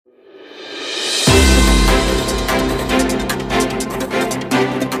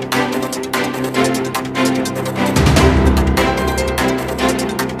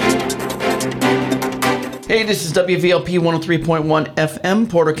Hey, this is WVLP 103.1 FM,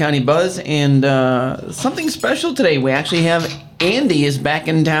 Porter County Buzz, and something special today. We actually have Andy is back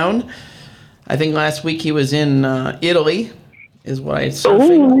in town. I think last week he was in Italy, is what I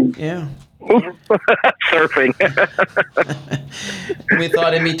surfing. Ooh. Yeah. Surfing. We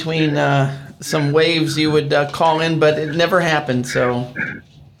thought in between some waves you would call in, but it never happened, so...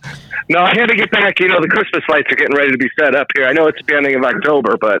 No, I had to get back. You know, the Christmas lights are getting ready to be set up here. I know it's the beginning of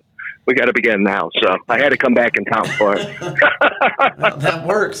October, but we got to begin now. So I had to come back in town for it. Well, that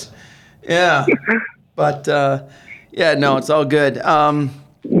works. Yeah. But, yeah, no, it's all good.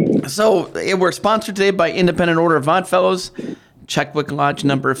 So we're sponsored today by Independent Order of Oddfellows, Checkbook Lodge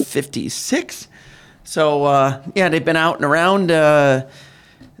number 56. So, yeah, they've been out and around.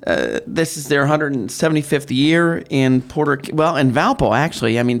 This is their 175th year in Valpo,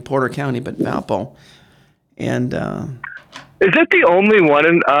 actually. I mean, Porter County, but Valpo. And is it the only one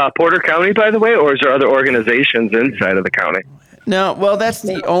in Porter County, by the way, or is there other organizations inside of the county? No, well, that's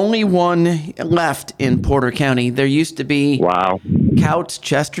the only one left in Porter County. There used to be Couts,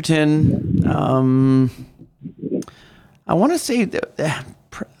 Chesterton. I want to say that,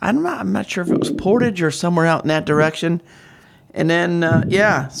 I'm not sure if it was Portage or somewhere out in that direction. And then,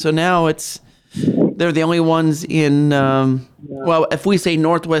 so now they're the only ones in, if we say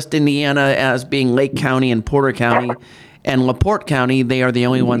Northwest Indiana as being Lake County and Porter County and LaPorte County, they are the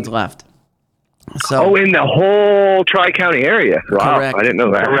only ones left. So, in the whole Tri-County area. Wow, correct. I didn't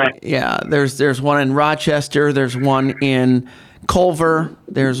know that. Right. Yeah, there's one in Rochester, there's one in Culver,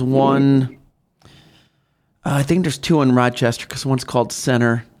 there's one, I think there's two in Rochester because one's called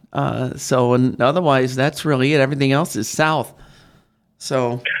Center. And otherwise, that's really it. Everything else is south.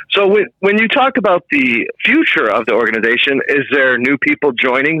 So when you talk about the future of the organization, is there new people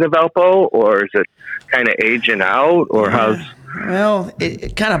joining the Valpo, or is it kind of aging out, or how's? Well,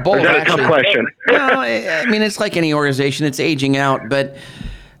 it kind of both. Is that a tough question? No, I mean, it's like any organization; it's aging out. But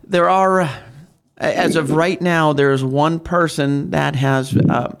there are, as of right now, there's one person that has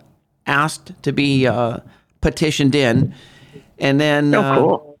asked to be petitioned in, and then.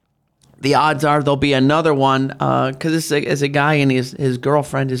 Cool. The odds are there'll be another one because this is a guy and his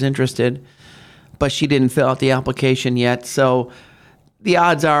girlfriend is interested, but she didn't fill out the application yet. So the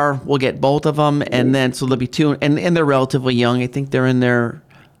odds are we'll get both of them, and then so there'll be two, and they're relatively young. I think they're in their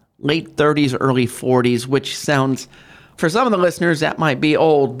late 30s, early 40s, which sounds, for some of the listeners, that might be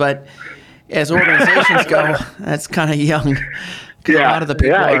old, but as organizations go, that's kind of young. A lot of the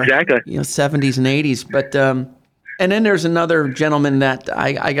people are exactly. 70s and 80s, but. And then there's another gentleman that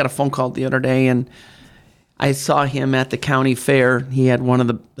I got a phone call the other day, and I saw him at the county fair. He had one of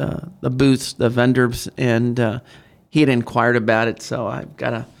the booths, the vendors, and he had inquired about it. So I've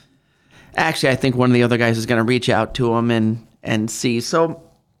got to – actually, I think one of the other guys is going to reach out to him and see. So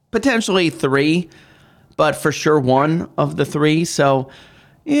potentially three, but for sure one of the three. So –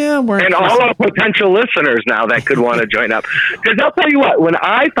 yeah, and all our potential listeners now that could want to join up. Because I'll tell you what, when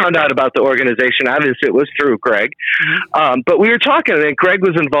I found out about the organization, obviously it was through Greg, but we were talking, and Greg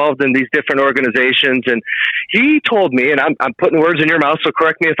was involved in these different organizations, and he told me, and I'm putting words in your mouth, so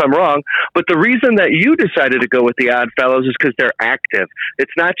correct me if I'm wrong, but the reason that you decided to go with the Odd Fellows is because they're active.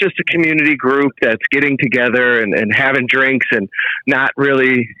 It's not just a community group that's getting together and having drinks and not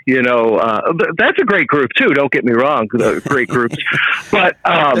really, that's a great group too, don't get me wrong, great groups, but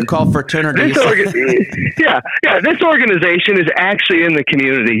they're called fraternities. This organization is actually in the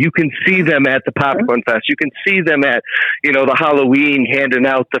community. You can see them at the Popcorn Fest. You can see them at, the Halloween handing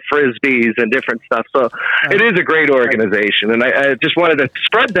out the Frisbees and different stuff. So it is a great organization. And I just wanted to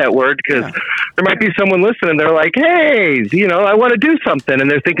spread that word because there might be someone listening. They're like, hey, I want to do something.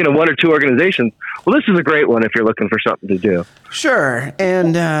 And they're thinking of one or two organizations. Well, this is a great one if you're looking for something to do. Sure.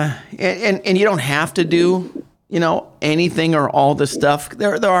 And you don't have to do anything or all the stuff.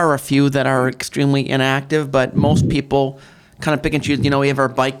 There are a few that are extremely inactive, but most people kind of pick and choose. We have our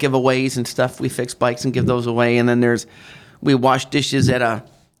bike giveaways and stuff. We fix bikes and give those away. And then we wash dishes at a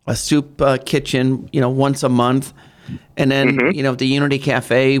soup kitchen, once a month. And then, the Unity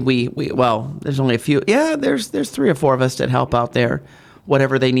Cafe, there's only a few. Yeah, there's 3 or 4 of us that help out there,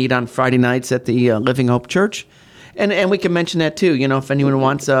 whatever they need on Friday nights at the Living Hope Church. And we can mention that too. If anyone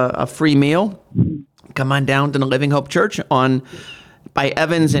wants a free meal, come on down to the Living Hope Church by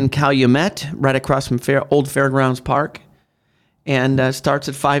Evans and Calumet, right across from Old Fairgrounds Park, and starts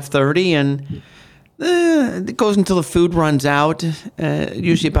at 5:30, and it goes until the food runs out.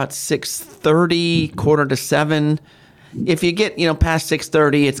 Usually about 6:30, 6:45. If you get past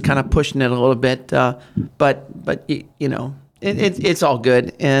 6:30, it's kind of pushing it a little bit, but it's all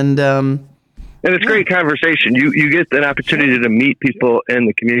good. And And it's great conversation. You get an opportunity to meet people in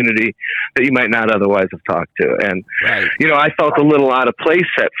the community that you might not otherwise have talked to. And, I felt a little out of place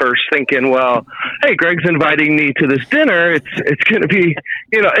at first thinking, well, hey, Greg's inviting me to this dinner. It's going to be,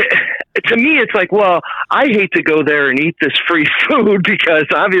 to me, it's like, well, I hate to go there and eat this free food because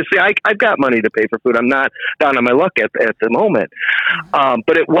obviously I've got money to pay for food. I'm not down on my luck at the moment.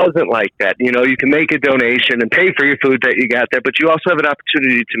 But it wasn't like that. You can make a donation and pay for your food that you got there, but you also have an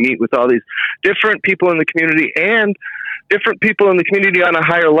opportunity to meet with all these different people in the community and different people in the community on a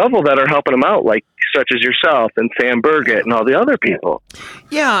higher level that are helping them out, like such as yourself and Sam Burgett and all the other people.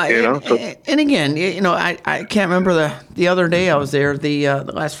 Yeah. And again, I can't remember the other day I was there, the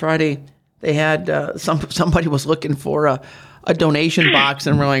last Friday, they had somebody was looking for a donation box,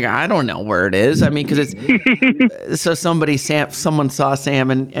 and we're like, I don't know where it is. I mean, because it's so someone saw Sam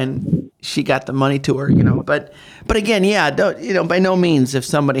and she got the money to her, But again, by no means, if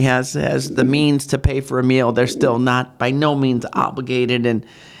somebody has the means to pay for a meal, they're still not by no means obligated, and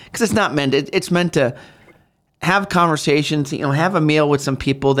because it's not meant. It's meant to have conversations, have a meal with some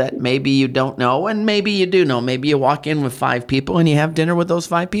people that maybe you don't know, and maybe you do know. Maybe you walk in with 5 people and you have dinner with those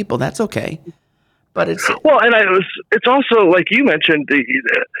 5 people. That's okay. But it's also, like you mentioned,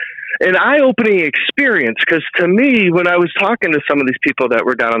 an eye-opening experience, because to me, when I was talking to some of these people that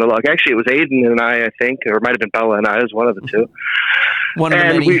were down on the log, actually it was Aiden and I think, or it might have been Bella and I, it was one of the two. One of the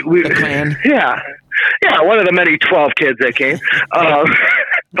many, the clan. Yeah, one of the many 12 kids that came.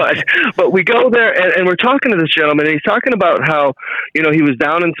 But we go there and we're talking to this gentleman, and he's talking about how, he was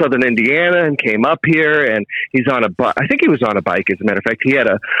down in southern Indiana and came up here, and he's on I think he was on a bike, as a matter of fact. He had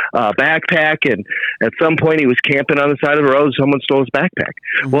a backpack, and at some point he was camping on the side of the road. Someone stole his backpack.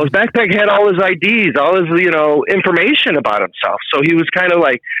 Mm-hmm. Well, his backpack had all his IDs, all his, information about himself. So he was kind of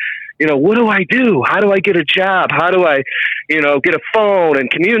like, what do I do? How do I get a job? How do I, get a phone and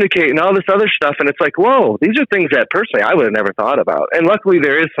communicate and all this other stuff? And it's like, whoa, these are things that personally I would have never thought about. And luckily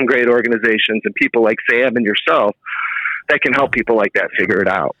there is some great organizations and people like Sam and yourself that can help people like that figure it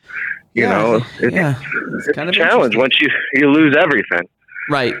out. It's kind of a challenge once you lose everything.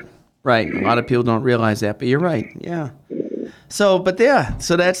 Right. A lot of people don't realize that, but you're right. Yeah. So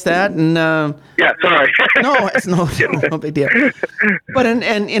that's that, and sorry. No, it's no big deal. But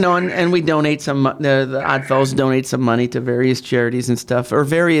and we donate some. The Oddfellows donate some money to various charities and stuff, or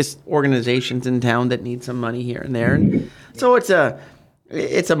various organizations in town that need some money here and there. And so it's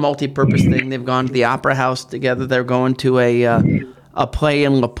a multi-purpose thing. They've gone to the Opera House together. They're going to a play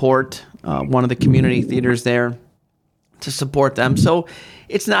in LaPorte, one of the community theaters there, to support them. So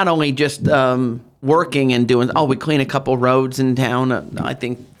it's not only just working and doing, we clean a couple roads in town, I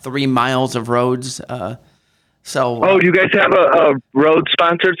think 3 miles of roads. You guys have a road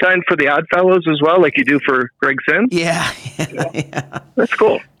sponsored sign for the Oddfellows as well, like you do for Greg Sims? Yeah. That's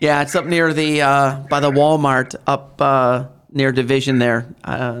cool. Yeah, it's up near by the Walmart, up near Division there.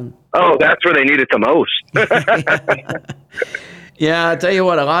 That's where they need it the most. Yeah, I'll tell you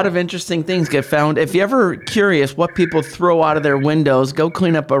what, a lot of interesting things get found. If you're ever curious what people throw out of their windows, go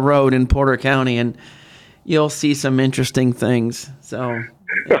clean up a road in Porter County and you'll see some interesting things. So,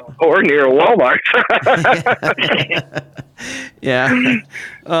 or near a Walmart. Yeah.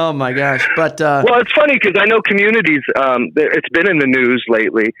 Oh my gosh. But well, it's funny because I know communities, it's been in the news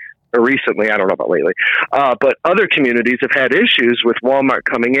lately. Or recently, I don't know about lately, but other communities have had issues with Walmart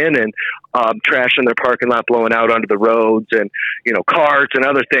coming in and trash in their parking lot, blowing out onto the roads, and carts and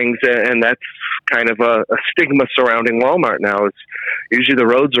other things, and that's kind of a stigma surrounding Walmart now. It's usually the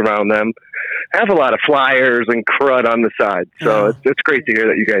roads around them have a lot of flyers and crud on the side, so it's great to hear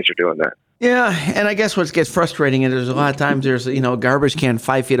that you guys are doing that. Yeah, and I guess what gets frustrating is there's a lot of times there's a garbage can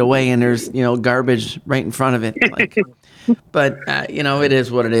 5 feet away and there's garbage right in front of it. But it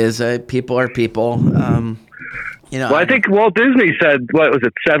is what it is. People are people. Well, I think Walt Disney said, what was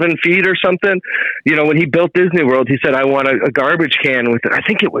it, 7 feet or something? When he built Disney World, he said, I want a garbage can with it. I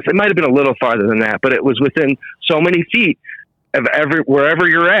think it might have been a little farther than that, but it was within so many feet of wherever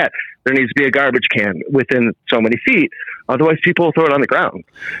you're at. There needs to be a garbage can within so many feet. Otherwise, people will throw it on the ground.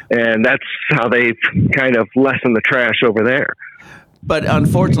 And that's how they've kind of lessened the trash over there. But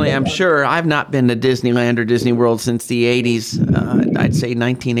unfortunately, I'm sure I've not been to Disneyland or Disney World since the 80s. I'd say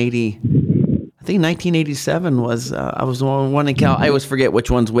 1980. I think 1987 was, I was the one in I always forget which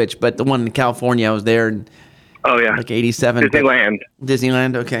one's which, but the one in California, I was there. Like 87.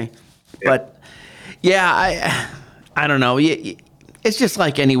 Disneyland, okay. Yeah. But yeah, I don't know. It's just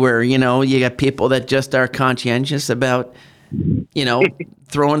like anywhere, you got people that just are conscientious about,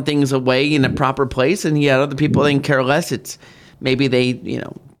 throwing things away in a proper place, and you got other people that can care less. It's maybe they,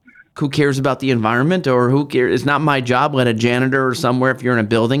 who cares about the environment, or who cares? It's not my job. Let a janitor or somewhere, if you're in a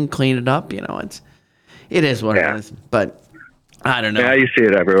building, clean it up. It is what it is. But I don't know. Yeah, you see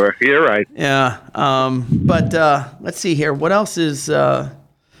it everywhere. You're right. Yeah. But let's see here. What else is I'll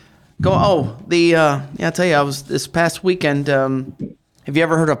tell you, I was this past weekend. Have you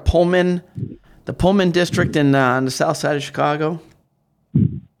ever heard of Pullman, the Pullman district on the south side of Chicago?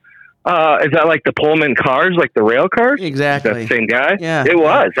 Is that like the Pullman cars, like the rail cars? Exactly. Is that the same guy? Yeah. It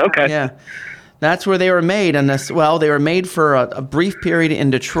was. Okay. Yeah. That's where they were made. And they were made for a brief period in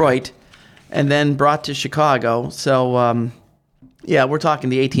Detroit and then brought to Chicago. So, we're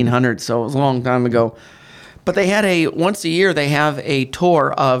talking the 1800s. So it was a long time ago. But they had once a year, they have a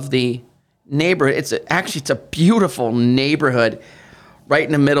tour of the neighborhood. It's a beautiful neighborhood right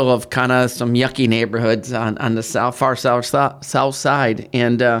in the middle of kind of some yucky neighborhoods on the far south side.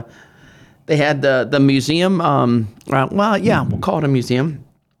 And they had the museum. We'll call it a museum.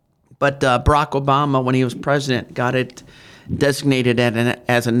 But Barack Obama, when he was president, got it designated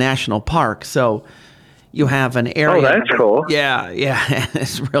as a national park. So you have an area. Oh, that's cool. Yeah,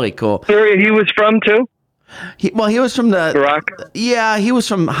 it's really cool. Area he was from too? He was from the Barack? Yeah, he was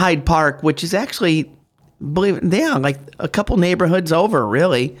from Hyde Park, which is actually, like a couple neighborhoods over,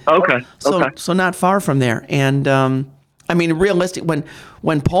 really. Okay. So not far from there. And realistic, when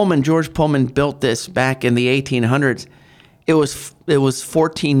George Pullman built this back in the 1800s, it was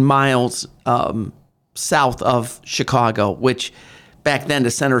 14 miles south of Chicago, which back then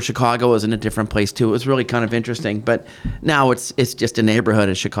the center of Chicago was in a different place too. It was really kind of interesting, but now it's just a neighborhood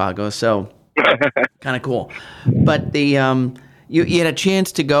of Chicago, so kind of cool. But the you had a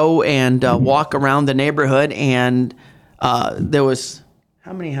chance to go and walk around the neighborhood, and there was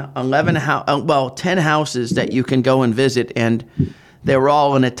how many? 10 houses that you can go and visit, and they were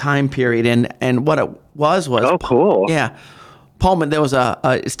all in a time period. And what it was oh, cool. Yeah, Pullman. There was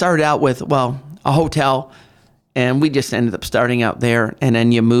it started out with a hotel, and we just ended up starting out there, and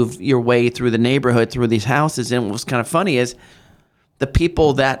then you move your way through the neighborhood through these houses. And what was kind of funny is the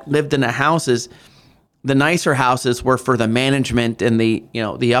people that lived in the houses, the nicer houses were for the management and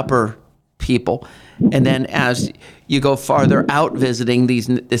the upper people. And then as you go farther out visiting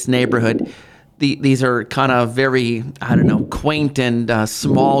this neighborhood, these are kind of very, quaint and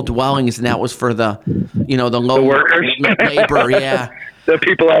small dwellings, and that was for the low the workers, labor, yeah. The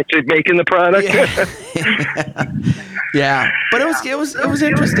people actually making the product. Yeah. But it was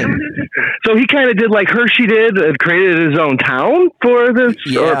interesting. So he kind of did like Hershey did and created his own town for this.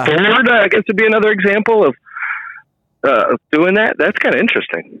 Yeah. Or Ford, I guess, would be another example of doing that. That's kind of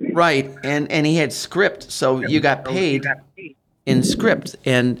interesting. Right. And he had script, so you got paid in script.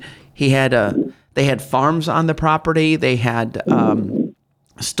 And they had farms on the property. They had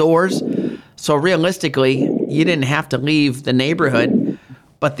stores. So realistically, you didn't have to leave the neighborhood.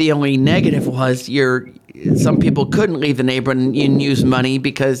 But the only negative was some people couldn't leave the neighborhood and use money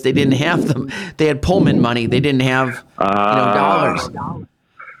because they didn't have them. They had Pullman money. They didn't have dollars.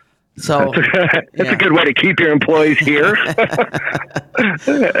 So that's a good way to keep your employees here.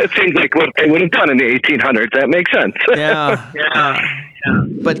 It seems like what they would have done in the 1800s. That makes sense.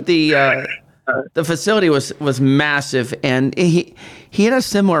 But the facility was massive, and he had a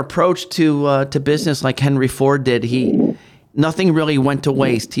similar approach to business like Henry Ford did. Nothing really went to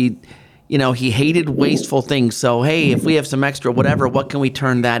waste. He hated wasteful things. So, hey, if we have some extra whatever, what can we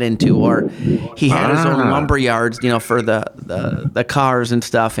turn that into? Or he had his own lumber yards, for the cars and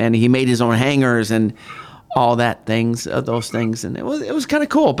stuff, and he made his own hangars and all those things, and it was kind of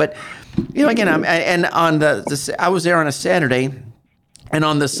cool. But again, I was there on a Saturday, and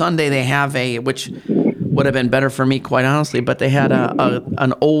on the Sunday they have which would have been better for me, quite honestly, but they had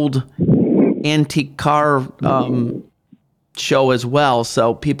an old antique car show as well,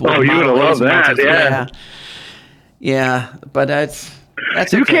 so people. Oh, you would have loved that, yeah. But that's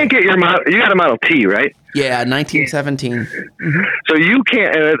you okay. can't get your model. You got a Model T, right? Yeah, 1917. Mm-hmm. So you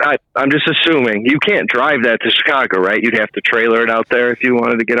can't. I'm just assuming you can't drive that to Chicago, right? You'd have to trailer it out there if you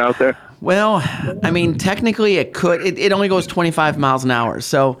wanted to get out there. Well, technically it could. It only goes 25 miles an hour,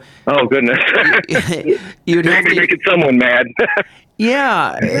 so. Oh goodness! You'd have to making someone mad.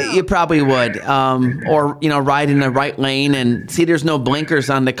 Yeah, you probably would. Or, ride in the right lane and see there's no blinkers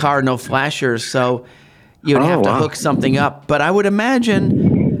on the car, no flashers. So you'd have to hook something up. But I would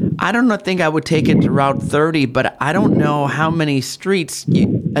imagine, I don't think I would take it to Route 30, but I don't know how many streets.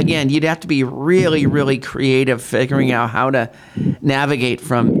 You'd have to be really, really creative figuring out how to navigate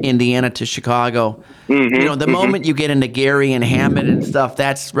from Indiana to Chicago. Mm-hmm, the moment you get into Gary and Hammond and stuff,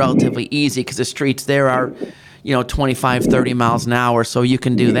 that's relatively easy because the streets there are 25, 30 miles an hour, so you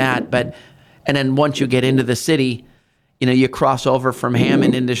can do that. And then once you get into the city, you cross over from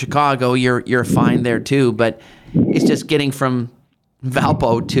Hammond into Chicago, you're fine there too. But it's just getting from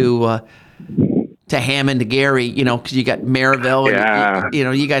Valpo to Hammond to Gary, because you got Maryville, and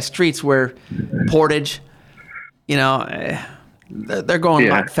you got streets where Portage, they're going a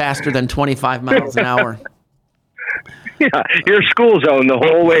lot faster than 25 miles an hour. Yeah, your school zone the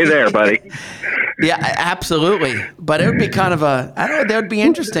whole way there, buddy. Yeah, absolutely. But it would be kind of that would be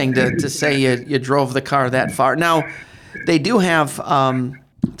interesting to say you drove the car that far. Now, they do have,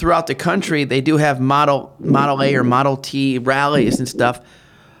 throughout the country, they do have Model A or Model T rallies and stuff,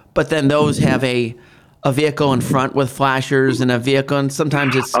 but then those have a vehicle in front with flashers and a vehicle, and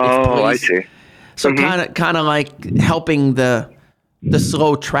sometimes it's police. I see. So kind of like helping the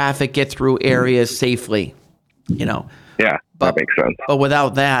slow traffic get through areas safely, Yeah, that makes sense. But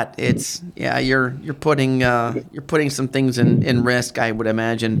without that, you're putting some things in risk, I would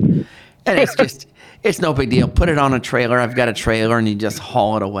imagine. And it's no big deal. Put it on a trailer. I've got a trailer, and you just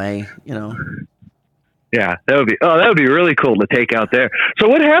haul it away. Yeah, that would be really cool to take out there. So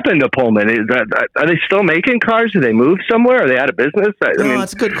what happened to Pullman? Are they still making cars? Did they move somewhere? Are they out of business?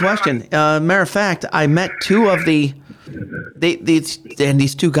 That's a good question. Matter of fact, I met two of these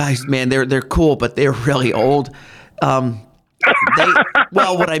two guys. Man, they're cool, but they're really old. What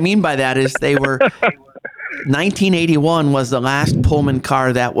I mean by that is they were 1981 was the last Pullman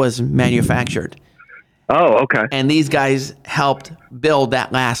car that was manufactured. Oh, okay. And these guys helped build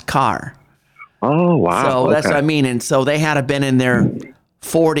that last car. Oh, wow. So that's what I mean. And so they had been in their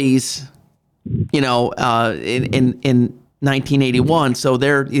 40s, in 1981. So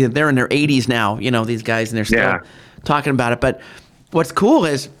they're in their 80s now, these guys, and they're still talking about it. But what's cool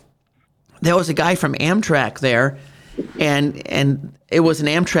is there was a guy from Amtrak there, and it was an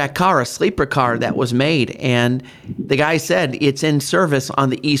Amtrak car, a sleeper car that was made. And the guy said it's in service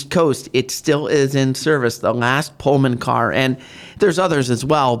on the East Coast. It still is in service, the last Pullman car. And there's others as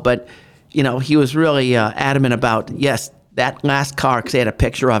well, but he was really adamant about, yes, that last car, because they had a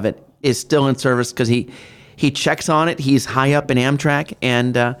picture of it, is still in service because he checks on it. He's high up in Amtrak,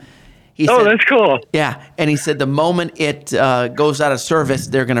 and he said, that's cool. Yeah, and he said the moment it goes out of service,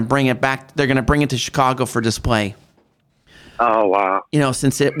 they're going to bring it back. They're going to bring it to Chicago for display. Oh, wow.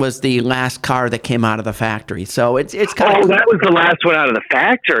 Since it was the last car that came out of the factory. So it's kind of cool. That was the last one out of the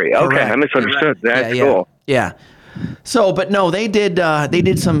factory. Okay, Correct. I misunderstood. That's cool. Yeah. So, but no, they did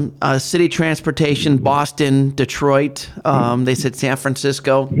some city transportation, Boston, Detroit. They said San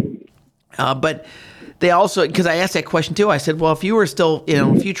Francisco, but they also, because I asked that question too. I said, well, if you were still,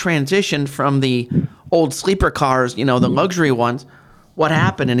 if you transitioned from the old sleeper cars, the luxury ones, what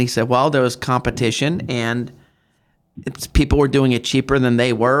happened? And he said, well, there was competition, and people were doing it cheaper than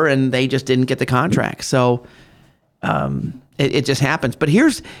they were, and they just didn't get the contract. So. It just happens. But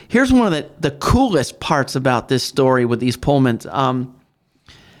here's one of the coolest parts about this story with these Pullmans.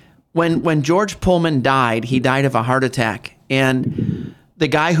 When George Pullman died, he died of a heart attack, and the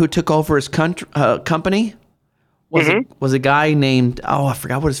guy who took over his company was a guy named, I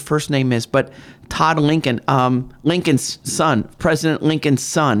forgot what his first name is, but Todd Lincoln, Lincoln's son, President Lincoln's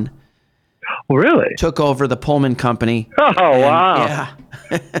son. Really? Took over the Pullman company. Oh, wow.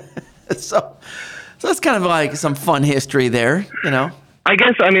 Yeah. So that's kind of like some fun history there, I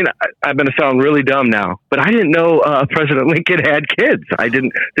guess, I'm going to sound really dumb now, but I didn't know President Lincoln had kids.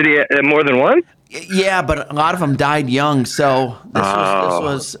 Did he have more than one? Yeah, but a lot of them died young. So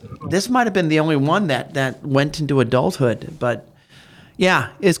this might have been the only one that went into adulthood. But yeah,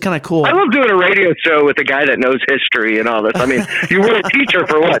 it's kind of cool. I love doing a radio show with a guy that knows history and all this. You were a teacher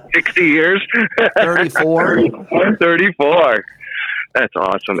for what, 60 years? 34. 34. That's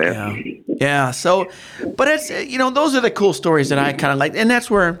awesome, man. Yeah. So, but it's, those are the cool stories that I kind of like. And that's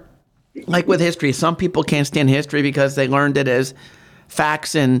where, like with history, some people can't stand history because they learned it as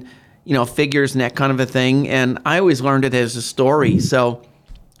facts and, figures and that kind of a thing. And I always learned it as a story. So,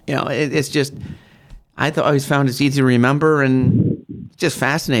 it's just, I always found it's easy to remember and just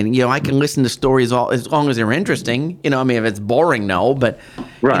fascinating. I can listen to stories as long as they're interesting. If it's boring, no, but,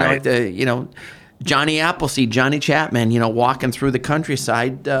 right. Johnny Appleseed, Johnny Chapman, walking through the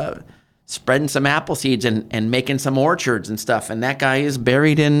countryside, spreading some apple seeds and making some orchards and stuff. And that guy is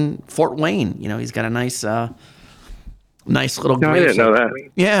buried in Fort Wayne. He's got a nice little grave. I didn't know that.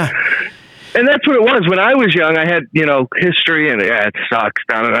 Yeah. And that's what it was. When I was young, I had, history, and it sucks,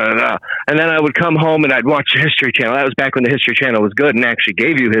 da, da, da, da, da. And then I would come home and I'd watch the History Channel. That was back when the History Channel was good and actually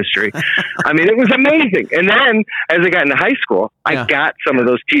gave you history. I mean, it was amazing. And then as I got into high school, I got some of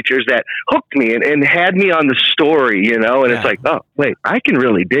those teachers that hooked me and had me on the story, and it's like, oh, wait, I can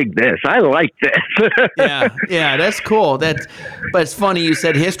really dig this. I like this. Yeah, that's cool. But it's funny you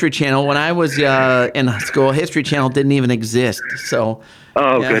said History Channel. When I was in school, History Channel didn't even exist. So.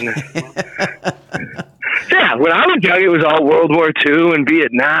 Oh, goodness. Yeah, when I was young, it was all World War II and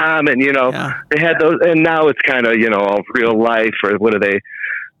Vietnam, and, they had those, and now it's kind of, all real life, or what are they,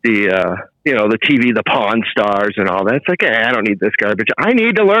 the TV, the Pawn Stars and all that. It's like, I don't need this garbage. I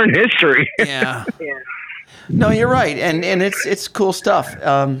need to learn history. Yeah. No, you're right, and it's cool stuff.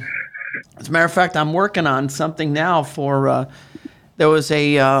 As a matter of fact, I'm working on something now for, there was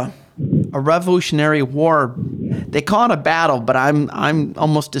a Revolutionary War. They call it a battle, but I'm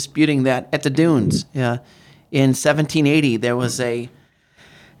almost disputing that at the Dunes. Yeah, in 1780 there was a.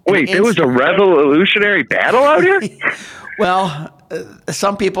 Wait, there was a Revolutionary battle out here? Well,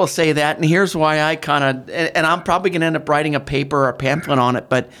 some people say that, and here's why I kind of, and I'm probably going to end up writing a paper or a pamphlet on it,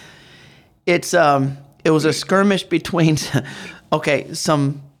 but it was a skirmish between,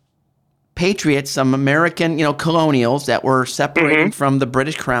 some patriots, some American, colonials that were separated from the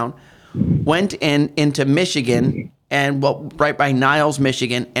British Crown, went into Michigan and right by Niles,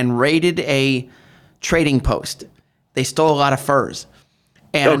 Michigan, and raided a trading post. They stole a lot of furs,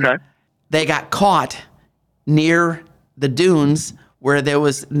 and they got caught near the dunes where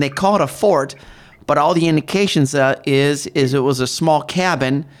and they call it a fort, but all the indications is it was a small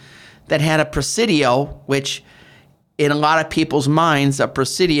cabin that had a presidio, which in a lot of people's minds, a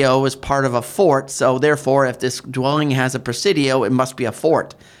presidio is part of a fort. So therefore, if this dwelling has a presidio, it must be a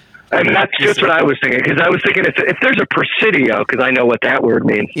fort. And that's just what I was thinking, because I was thinking if there's a presidio, because I know what that word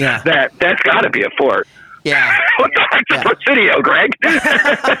means, that's got to be a fort. Yeah. What the heck's a presidio, Greg? Is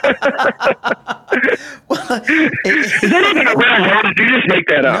that even a real word? Did you just make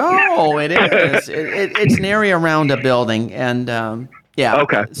that up? No, it is. It's an area around a building, and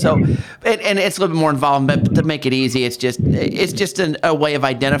okay. So, and it's a little bit more involved, but to make it easy, it's just a way of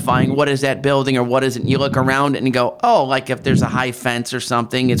identifying what is that building or what isn't. You look around it and you go, oh, like if there's a high fence or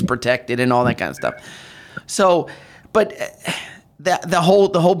something, it's protected and all that kind of stuff. So, but the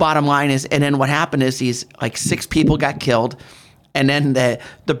whole bottom line is, and then what happened is these 6 people got killed, and then the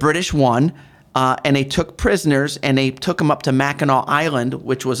British won, and they took prisoners and they took them up to Mackinac Island,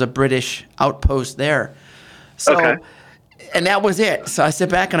 which was a British outpost there. So. Okay. And that was it. So I sit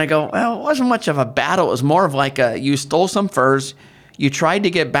back and I go, well, it wasn't much of a battle. It was more of like you stole some furs, you tried to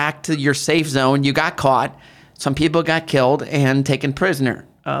get back to your safe zone, you got caught, some people got killed and taken prisoner.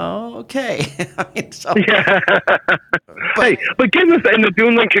 Okay. But give us in the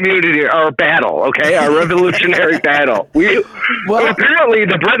Duneland community our battle, okay? Our revolutionary battle. Apparently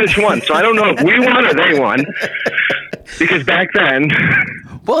the British won, so I don't know if we won or they won. Because back then.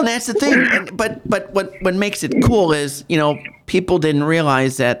 Well, and that's the thing. But what makes it cool is, people didn't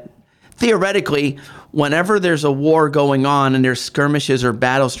realize that theoretically, whenever there's a war going on and there's skirmishes or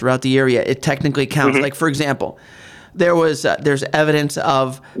battles throughout the area, it technically counts. Like, for example, there's evidence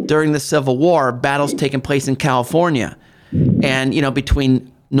of, during the Civil War, battles taking place in California and,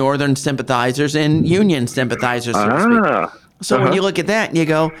 between Northern sympathizers and Union sympathizers, so to speak. So when you look at that and you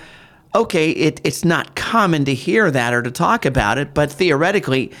go, okay, it's not common to hear that or to talk about it, but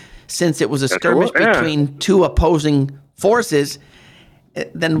theoretically, since it was a skirmish between 2 opposing forces,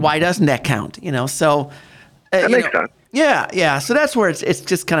 then why doesn't that count? So that makes sense. Yeah. So that's where it's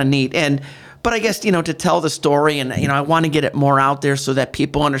just kind of neat. But I guess to tell the story, and I want to get it more out there so that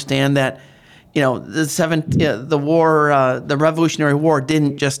people understand that the Revolutionary War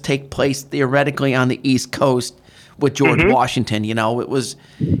didn't just take place theoretically on the East Coast with George Washington. It was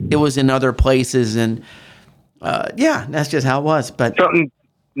in other places, and that's just how it was. But something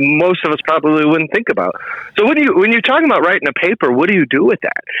most of us probably wouldn't think about. So when you're talking about writing a paper, what do you do with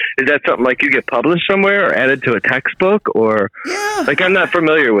that? Is that something like you get published somewhere or added to a textbook, or I'm not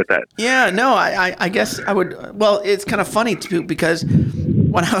familiar with that. Yeah, no, I guess I would. Well, it's kind of funny too, because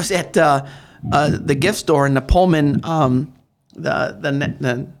when I was at the gift store in the Pullman,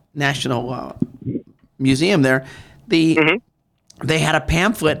 the National Museum there, they had a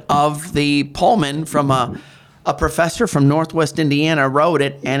pamphlet of the Pullman from a professor from Northwest Indiana wrote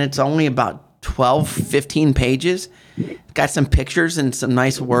it, and it's only about 12, 15 pages. Got some pictures and some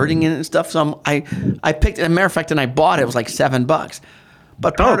nice wording in it and stuff. So I picked it. As a matter of fact, and I bought it. It was like $7.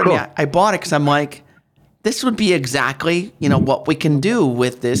 But part of me, I bought it because I'm like, this would be exactly what we can do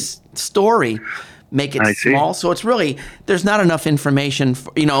with this story, make it I see. small. So it's really, there's not enough information,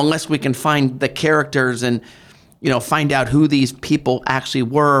 for, unless we can find the characters and, find out who these people actually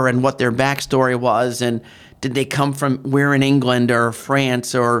were and what their backstory was, and did they come from where in England or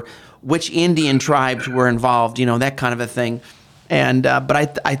France, or which Indian tribes were involved, that kind of a thing. And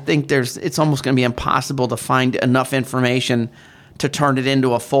but I think it's almost going to be impossible to find enough information to turn it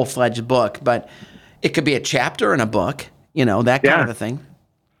into a full-fledged book. But it could be a chapter in a book, that kind of a thing,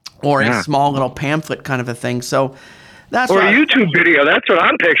 or a small little pamphlet kind of a thing. So that's or a YouTube video. That's what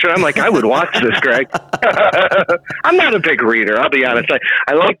I'm picturing. I'm like, I would watch this, Greg. I'm not a big reader, I'll be honest.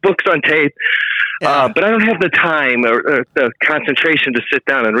 I like books on tape, but I don't have the time or the concentration to sit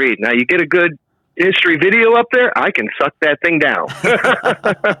down and read. Now, you get a good history video up there, I can suck that thing down.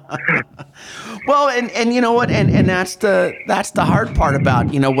 Well, and you know what, and that's the hard part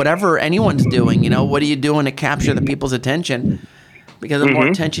about whatever anyone's doing. What are you doing to capture the people's attention? Because the more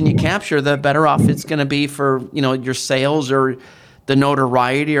attention you capture, the better off it's going to be for your sales or the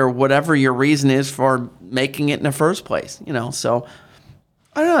notoriety or whatever your reason is for making it in the first place. So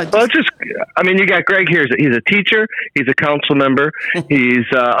I don't know. Well, you got Greg here. He's a teacher. He's a council member. He's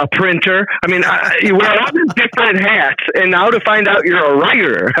a printer. You wear all these different hats, and now to find out you're a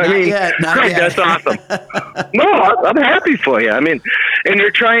writer. Greg, that's awesome. No, I'm happy for you. And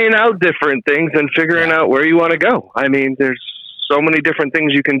you're trying out different things and figuring out where you want to go. There's so many different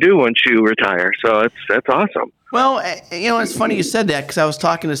things you can do once you retire. So that's awesome. Well, it's funny you said that, because I was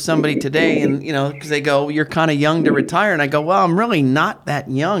talking to somebody today, and because they go, "You're kind of young to retire," and I go, "Well, I'm really not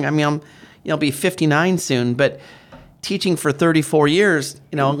that young. I'll be 59 soon, but teaching for 34 years,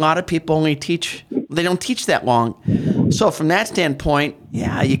 a lot of people only teach. They don't teach that long. So from that standpoint,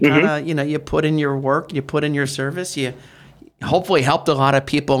 you kind of, you put in your work, you put in your service, you hopefully helped a lot of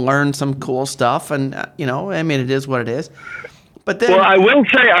people learn some cool stuff, and it is what it is." But then, well, I will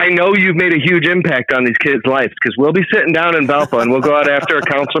say, I know you've made a huge impact on these kids' lives, because we'll be sitting down in Valpo and we'll go out after a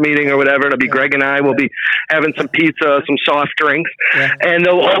council meeting or whatever. It'll be Greg and I. We'll be having some pizza, some soft drinks, and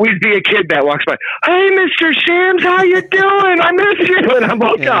there'll always be a kid that walks by. "Hey, Mr. Shams, how you doing? I miss you." And I'm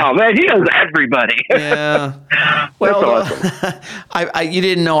like, "Oh man, he knows everybody." Yeah, well, that's awesome. You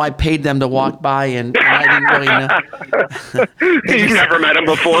didn't know I paid them to walk by, and I didn't really know. You've never met him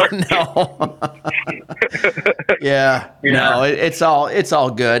before? No. No. It's all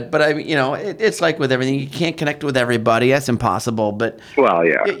good, but it's like with everything. You can't connect with everybody. That's impossible. But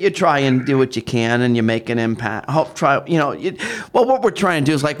you try and do what you can, and you make an impact. What we're trying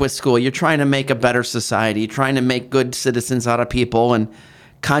to do is like with school. You're trying to make a better society. You're trying to make good citizens out of people, and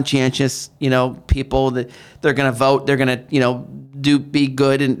conscientious, people that they're going to vote. They're going to be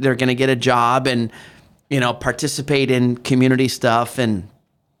good, and they're going to get a job, and participate in community stuff, and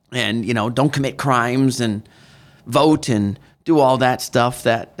don't commit crimes, and vote and do all that stuff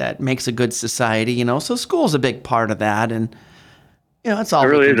that makes a good society, So school's a big part of that, and it's all. It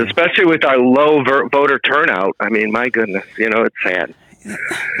really is, especially with our low voter turnout. My goodness, it's sad.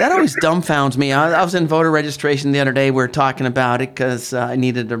 That always dumbfounds me. I was in voter registration the other day. We were talking about it because I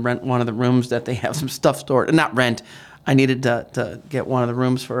needed to rent one of the rooms that they have some stuff stored. Not rent. I needed to get one of the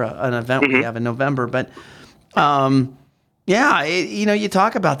rooms for an event we have in November, but. You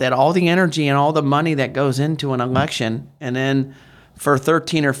talk about that, all the energy and all the money that goes into an election, and then for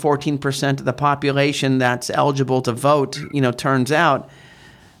 13 or 14% of the population that's eligible to vote, turns out,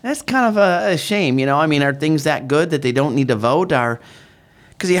 that's kind of a shame, are things that good that they don't need to vote?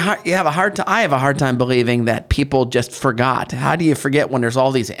 Because I have a hard time believing that people just forgot. How do you forget when there's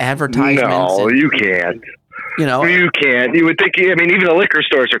all these advertisements? No, you can't. You can't. You would think. Even the liquor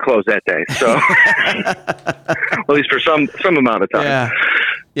stores are closed that day. So, at least for some amount of time.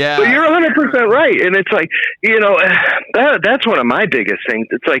 Yeah. But you're 100% right, and it's like that's one of my biggest things.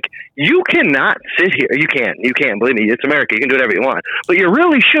 It's like you cannot sit here. You can. Believe me, it's America. You can do whatever you want, but you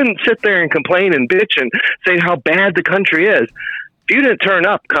really shouldn't sit there and complain and bitch and say how bad the country is. If you didn't turn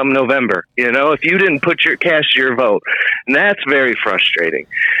up come November, if you didn't cast your vote, and that's very frustrating.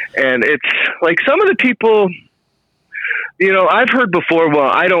 And it's like some of the people, I've heard before, well,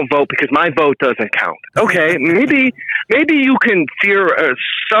 I don't vote because my vote doesn't count. Okay, maybe you can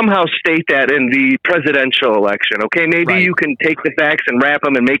somehow state that in the presidential election. Okay, maybe you can take the facts and wrap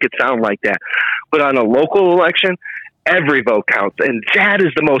them and make it sound like that. But on a local election, every vote counts, and that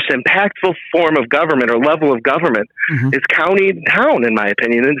is the most impactful form of government or level of government is county and town, in my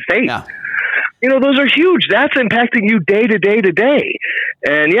opinion, and state. Yeah. Those are huge. That's impacting you day to day to day.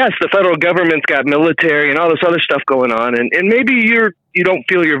 And yes, the federal government's got military and all this other stuff going on, and maybe you don't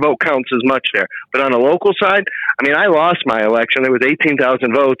feel your vote counts as much there. But on the local side, I lost my election. There was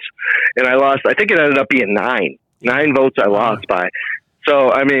 18,000 votes, and I think it ended up being 9 votes I lost by.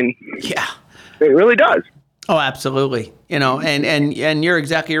 So, Yeah. It really does. Oh, absolutely. And you're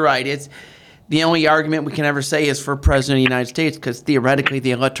exactly right. It's the only argument we can ever say is for president of the United States, because theoretically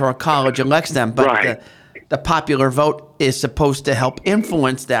the Electoral College elects them, but Right. the popular vote is supposed to help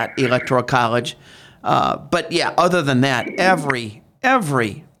influence that Electoral College. But yeah, other than that, every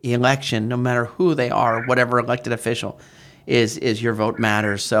election, no matter who they are, whatever elected official, is your vote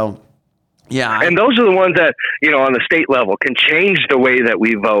matters. So. Yeah, And those are the ones that, on the state level can change the way that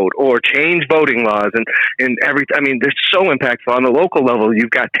we vote or change voting laws and they're so impactful. On the local level, you've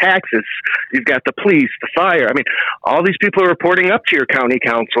got taxes, you've got the police, the fire. I mean, all these people are reporting up to your county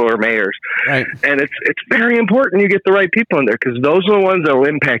council or mayors. right. And it's very important you get the right people in there, because those are the ones that will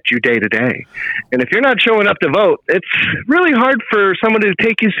impact you day to day. And if you're not showing up to vote, it's really hard for someone to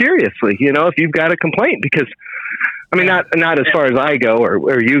take you seriously, if you've got a complaint, because I mean, not as far as I go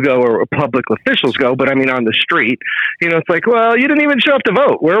or you go or public officials go, but I mean, on the street, it's like, well, you didn't even show up to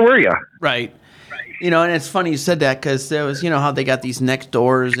vote. Where were you? Right. And it's funny you said that, because there was, how they got these next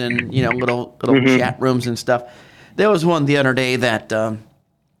doors and, little chat rooms and stuff. There was one the other day that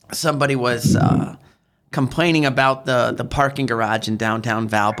somebody was complaining about the parking garage in downtown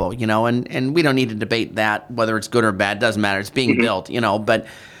Valpo, and we don't need to debate that, whether it's good or bad. Doesn't matter. It's being built, but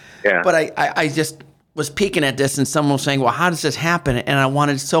I just was peeking at this, and someone was saying, well, how does this happen? And I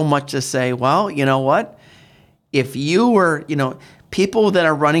wanted so much to say, well, you know what? If you were, people that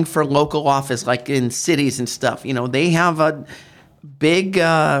are running for local office, like in cities and stuff, they have a big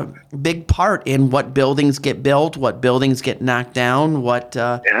part in what buildings get built, what buildings get knocked down, what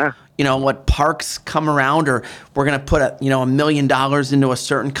what parks come around, or we're going to put $1 million into a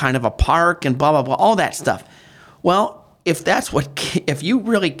certain kind of a park and blah blah blah, all that stuff. Well, if you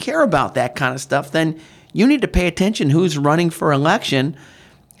really care about that kind of stuff, then you need to pay attention who's running for election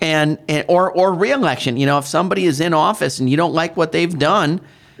or re-election. If somebody is in office and you don't like what they've done,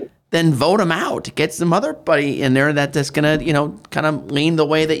 then vote them out. Get some other buddy in there that's going to, kind of lean the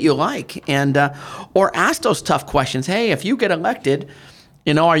way that you like. And or ask those tough questions. Hey, if you get elected,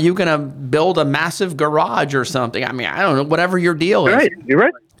 are you going to build a massive garage or something? I mean, I don't know, whatever your deal is. Right, you're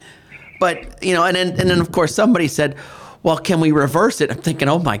right. But, and then of course somebody said, well, can we reverse it? I'm thinking,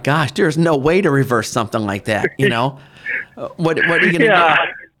 oh my gosh, there's no way to reverse something like that. What are you going to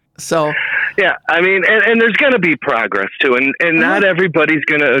do? So, yeah, I mean, and there's going to be progress too, and not everybody's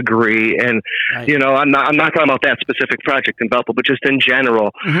going to agree. And I'm not talking about that specific project in Valpo, but just in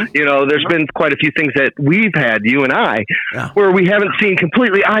general, there's been quite a few things that we've had, you and I, where we haven't seen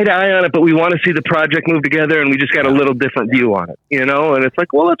completely eye to eye on it, but we want to see the project move together, and we just got a little different view on it, and it's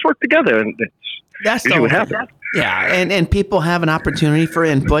like, well, let's work together, and that's usually what happens. Yeah, and people have an opportunity for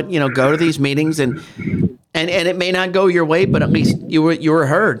input. Go to these meetings, and it may not go your way, but at least you were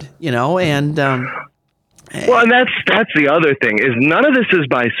heard. And well, and that's the other thing, is none of this is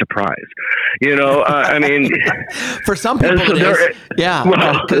by surprise. I mean, for some people,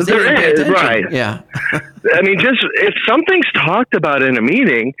 well, there is, right? Yeah. I mean, just if something's talked about in a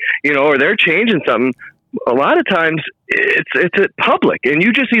meeting, or they're changing something, a lot of times it's public, and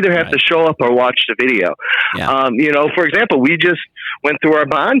you just either have to show up or watch the video. Yeah. For example, we just went through our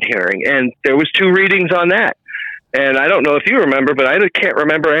bond hearing, and there was 2 readings on that. And I don't know if you remember, but I can't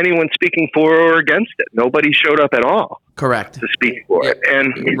remember anyone speaking for or against it. Nobody showed up at all. Correct. To speak for it.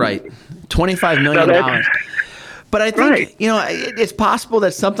 And right. $25 million. But I think, it's possible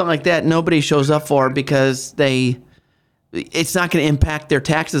that something like that nobody shows up for because it's not going to impact, their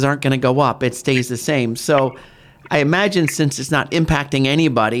taxes aren't going to go up. It stays the same. So I imagine since it's not impacting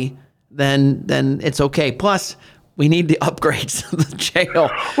anybody, then it's okay. Plus, we need the upgrades to the jail.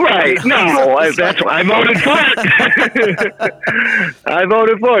 Right. No, that's why I voted for it. I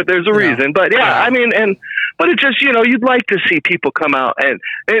voted for it. There's a reason. But I mean, but it's just, you'd like to see people come out and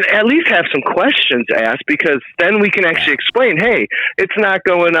at least have some questions asked, because then we can actually explain, hey, it's not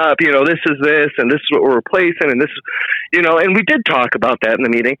going up, this is this, and this is what we're replacing, and this is, and we did talk about that in the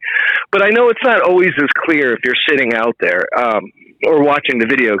meeting. But I know it's not always as clear if you're sitting out there, or watching the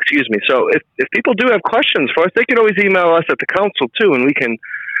video, excuse me. So if people do have questions for us, they can always email us at the council too, and we can,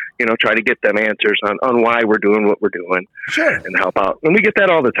 try to get them answers on why we're doing what we're doing. Sure. And help out. And we get that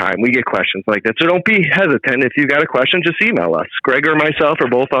all the time. We get questions like that. So don't be hesitant. If you got a question, just email us. Greg or myself are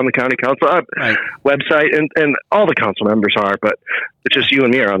both on the county council website, and all the council members are, but it's just you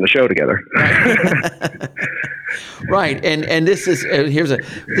and me are on the show together. Right. And this is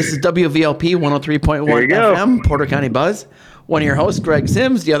this is WVLP 103.1 FM, Porter County Buzz. One of your hosts, Greg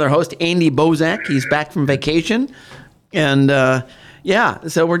Sims. The other host, Andy Bozak. He's back from vacation. And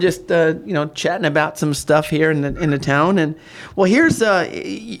so we're just chatting about some stuff here in the town. And well, here's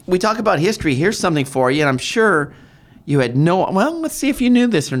we talk about history. Here's something for you, and I'm sure you had well, let's see if you knew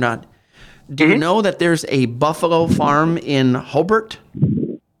this or not. Do you know that there's a buffalo farm in Hobart?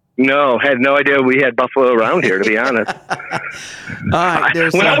 No, had no idea we had buffalo around here, to be honest. When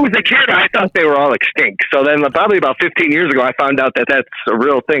I was a kid, I thought they were all extinct. So then probably about 15 years ago, I found out that that's a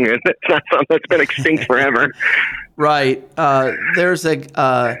real thing. It's not something that's been extinct forever. Right. There's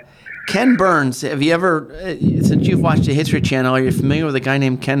a Ken Burns. Have you ever, since you've watched the History Channel, are you familiar with a guy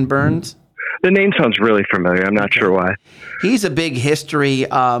named Ken Burns? The name sounds really familiar. I'm not sure why. He's a big history.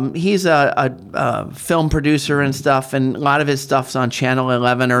 He's a film producer and stuff, and a lot of his stuff's on Channel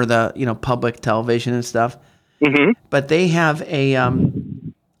 11 or the public television and stuff. Mm-hmm. But they have a.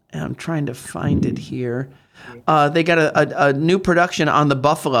 I'm trying to find it here. They got a new production on the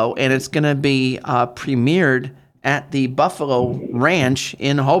buffalo, and it's going to be premiered at the Buffalo Ranch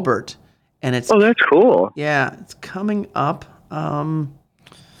in Hobart, and it's. Oh, that's cool. Yeah, it's coming up.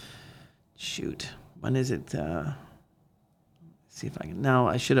 Shoot, when is it? See if I can. Now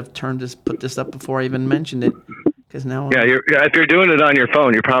I should have put this up before I even mentioned it, because now. Yeah, if you're doing it on your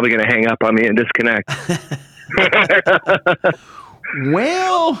phone, you're probably going to hang up on me and disconnect.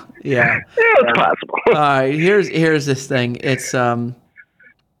 Well, yeah, it's possible. All right, here's this thing. It's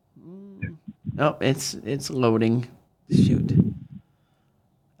it's loading. Shoot.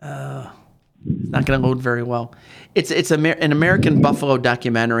 It's not going to load very well. It's an American buffalo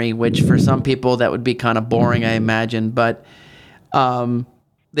documentary, which for some people that would be kind of boring, I imagine. But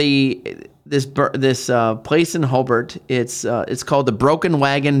this place in Hobart, it's called the Broken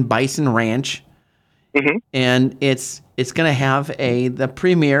Wagon Bison Ranch, mm-hmm. and it's going to have the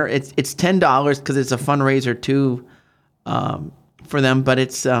premiere. It's $10 because it's a fundraiser too for them. But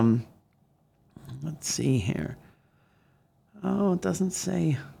it's let's see here. Oh, it doesn't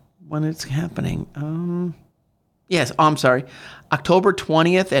say when it's happening. Yes, I'm sorry. October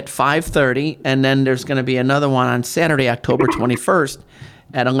 20th at 5:30, and then there's going to be another one on Saturday, October 21st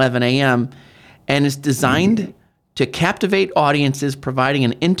at 11 a.m. And it's designed to captivate audiences, providing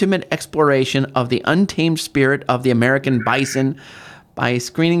an intimate exploration of the untamed spirit of the American bison by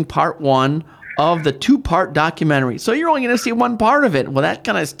screening part one of the two-part documentary. So you're only going to see one part of it. Well, that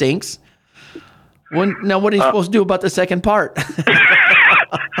kind of stinks. Now, what are you supposed to do about the second part?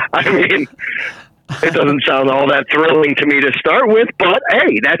 I mean, it doesn't sound all that thrilling to me to start with, but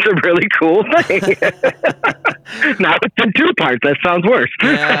hey, that's a really cool thing. Now it's in two parts. That sounds worse.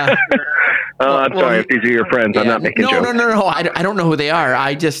 Yeah. I'm sorry if these are your friends. Yeah. I'm not making jokes. No. I don't know who they are.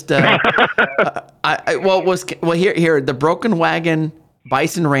 I just, here, the Broken Wagon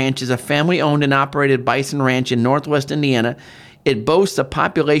Bison Ranch is a family-owned and operated bison ranch in northwest Indiana. It boasts a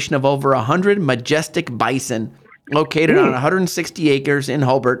population of over 100 majestic bison located on 160 acres in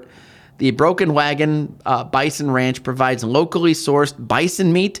Hobart. The Broken Wagon Bison Ranch provides locally sourced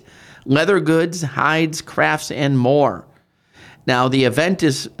bison meat, leather goods, hides, crafts, and more. Now, the event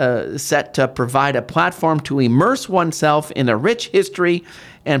is set to provide a platform to immerse oneself in the rich history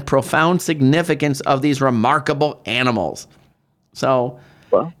and profound significance of these remarkable animals. So,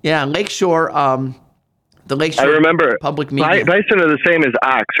 yeah, Lakeshore, the Lakeshore I remember Public Media. Bison are the same as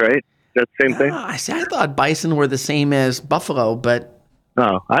ox, right? That's the same thing? I thought bison were the same as buffalo, but...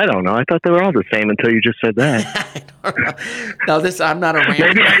 Oh, I don't know. I thought they were all the same until you just said that. I don't know. No, I'm not a rancher.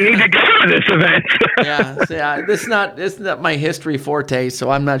 Maybe I need to go to this event. This is not my history forte, so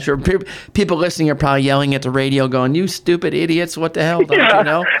I'm not sure. People listening are probably yelling at the radio going, "You stupid idiots, what the hell, don't you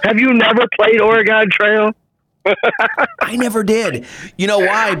know?" Have you never played Oregon Trail? I never did. You know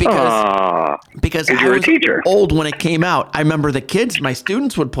why? Because I was old when it came out. I remember the kids, my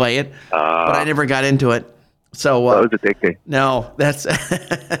students would play it, but I never got into it. So that was addicting. No, that's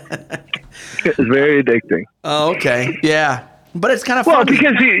it's very addicting. Oh, okay, yeah, but it's kind of fun. Well,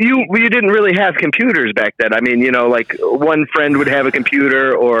 because you didn't really have computers back then. I mean, like one friend would have a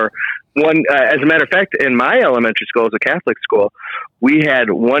computer, or one. As a matter of fact, in my elementary school, as a Catholic school, we had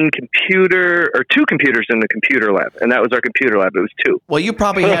one computer or two computers in the computer lab, and that was our computer lab. It was two. Well, you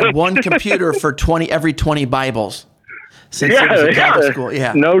probably had one computer for every 20 Bibles. Since it was a Catholic school.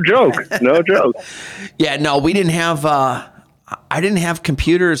 Yeah. No joke. Yeah, no, we didn't have. I didn't have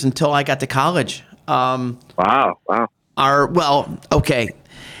computers until I got to college. Wow. Okay.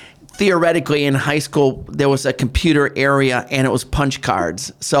 Theoretically, in high school, there was a computer area, and it was punch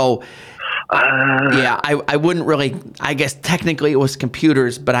cards. So, I wouldn't really. I guess technically it was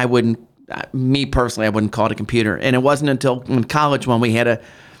computers, but I wouldn't. Me personally, I wouldn't call it a computer. And it wasn't until in college when we had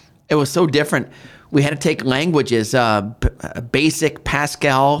it was so different. We had to take languages, Basic,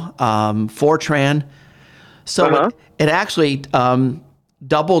 Pascal, Fortran. So it actually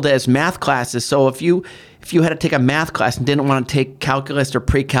doubled as math classes. So if you had to take a math class and didn't want to take calculus or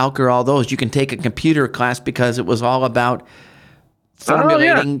pre-calc or all those, you can take a computer class because it was all about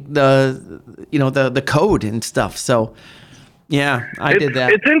formulating the code and stuff. So yeah, I did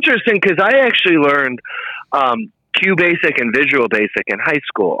that. It's interesting because I actually learned QBasic and Visual Basic in high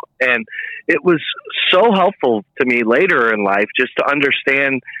school, and it was so helpful to me later in life just to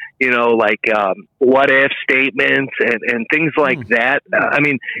understand, what if statements and things like that. I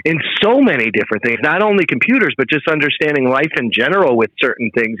mean, in so many different things, not only computers, but just understanding life in general with certain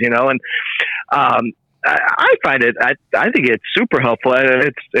things, and I find it. I think it's super helpful.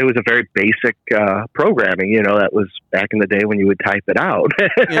 It was a very basic programming. That was back in the day when you would type it out,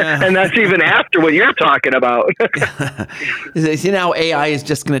 and that's even after what you're talking about. See, now AI is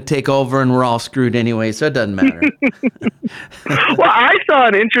just going to take over, and we're all screwed anyway, so it doesn't matter. Well, I saw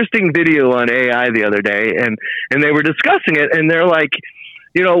an interesting video on AI the other day, and they were discussing it, and they're like,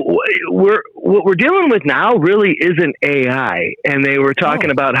 what we're dealing with now really isn't AI. And they were talking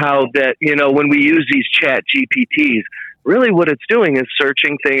about how that, when we use these chat GPTs, really what it's doing is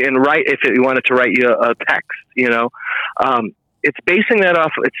searching things and if you wanted to write you a text, it's basing that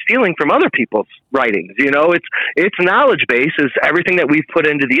off, it's stealing from other people's writings. Its knowledge base is everything that we've put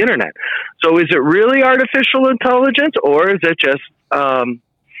into the internet. So is it really artificial intelligence, or is it just,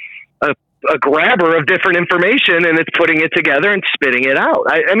 a grabber of different information, and it's putting it together and spitting it out?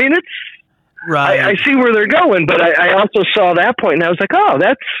 I mean, it's right. I see where they're going, but I also saw that point, and I was like, oh,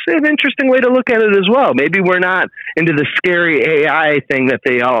 that's an interesting way to look at it as well. Maybe we're not into the scary AI thing that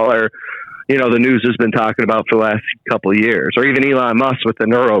they all are, the news has been talking about for the last couple of years, or even Elon Musk with the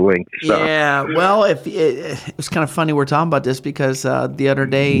Neuralink stuff. Yeah, well, it was kind of funny we're talking about this because the other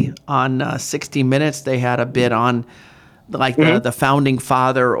day on 60 Minutes, they had a bit on the founding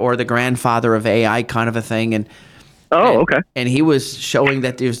father or the grandfather of AI kind of a thing. And And he was showing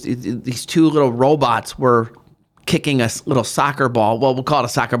that there's these two little robots were kicking a little soccer ball. Well, we'll call it a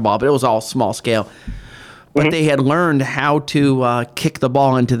soccer ball, but it was all small scale. But they had learned how to kick the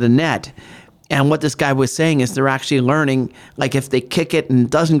ball into the net. And what this guy was saying is they're actually learning, like if they kick it and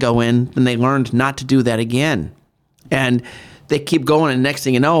it doesn't go in, then they learned not to do that again. And they keep going, and next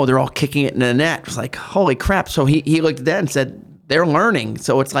thing you know, they're all kicking it in the net. It's like, holy crap. So he looked at that and said, they're learning.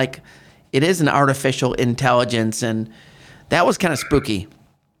 So it's like, it is an artificial intelligence, and that was kind of spooky.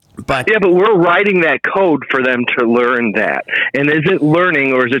 But we're writing that code for them to learn that. And is it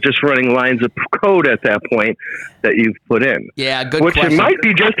learning, or is it just running lines of code at that point that you've put in? Yeah, good question. Which it might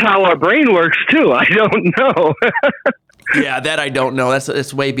be just how our brain works, too. I don't know. Yeah, that I don't know.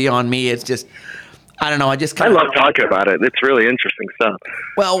 That's way beyond me. It's just, I don't know. I love talking about it. It's really interesting stuff.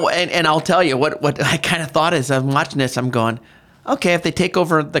 Well, and I'll tell you what I kind of thought is I'm watching this. I'm going, okay, if they take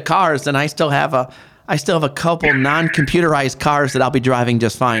over the cars, then I still have a couple non-computerized cars that I'll be driving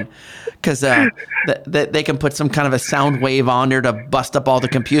just fine, because they can put some kind of a sound wave on there to bust up all the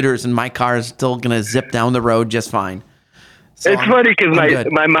computers, and my car is still gonna zip down the road just fine. So it's funny because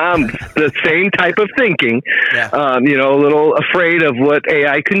my mom, the same type of thinking, a little afraid of what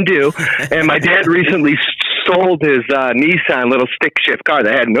AI can do. And my dad recently sold his Nissan little stick shift car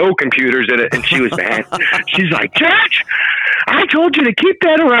that had no computers in it, and she was mad. She's like, Josh, I told you to keep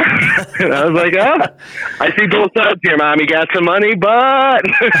that around. And I was like, I see both sides here, Mom. You got some money, but...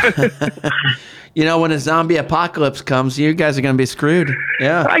 when a zombie apocalypse comes, you guys are going to be screwed.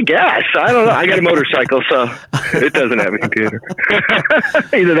 Yeah. I guess. I don't know. I got a motorcycle, so it doesn't have a computer.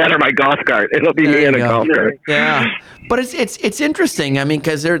 Either that or my golf cart. It'll be me in a golf cart. Yeah. But it's interesting. I mean,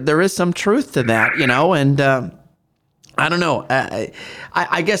 because there is some truth to that, and I don't know.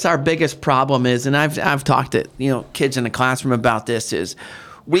 I guess our biggest problem is, and I've talked to kids in the classroom about this, is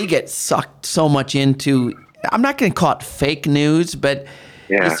we get sucked so much into, I'm not going to call it fake news, but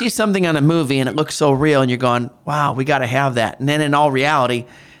you see something on a movie and it looks so real, and you're going, wow, we got to have that. And then in all reality,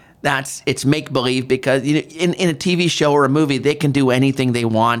 it's make believe, because in a TV show or a movie, they can do anything they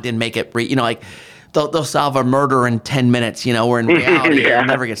want and make it like they'll solve a murder in 10 minutes, where in reality it'll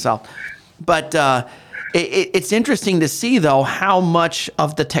never get solved. But it's interesting to see, though, how much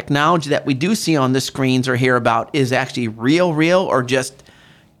of the technology that we do see on the screens or hear about is actually real, or just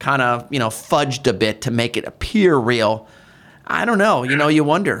kind of fudged a bit to make it appear real. I don't know. You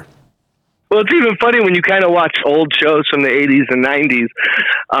wonder. Well, it's even funny when you kind of watch old shows from the 80s and 90s,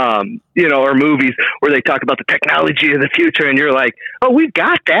 or movies where they talk about the technology of the future, and you're like, oh, we've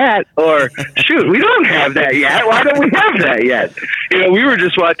got that. Or, shoot, we don't have that yet. Why don't we have that yet? We were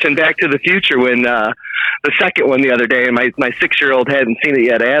just watching Back to the Future when the second one the other day, and my 6-year-old hadn't seen it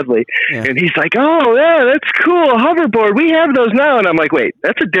yet, Adley. Yeah. And he's like, oh, yeah, that's cool. Hoverboard. We have those now. And I'm like, wait,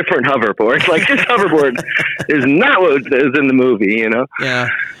 that's a different hoverboard. Like, this hoverboard is not what is in the movie, Yeah.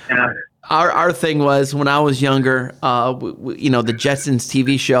 Our thing was, when I was younger, the Jetsons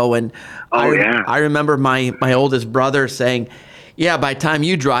TV show, and I remember my oldest brother saying, Yeah, by the time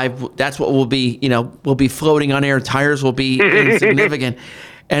you drive, that's what we'll be, we'll be floating on air. Tires will be insignificant.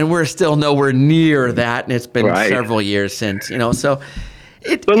 And we're still nowhere near that. And it's been several years since, so.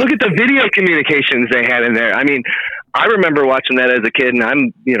 But look at the video communications they had in there. I mean, I remember watching that as a kid, and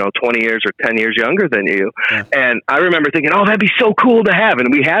I'm, 20 years or 10 years younger than you. Yeah. And I remember thinking, oh, that'd be so cool to have.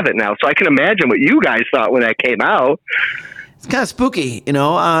 And we have it now. So I can imagine what you guys thought when that came out. It's kind of spooky,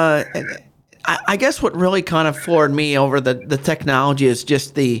 I guess what really kind of floored me over the technology is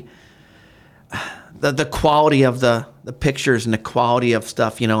just the quality of the pictures and the quality of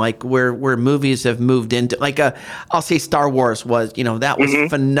stuff, like where movies have moved into, like I'll say Star Wars was, that was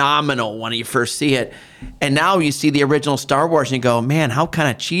phenomenal when you first see it. And now you see the original Star Wars and you go, man, how kind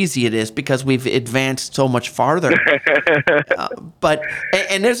of cheesy it is because we've advanced so much farther. But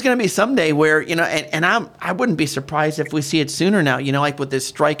there's going to be someday where, and I wouldn't be surprised if we see it sooner now, like with this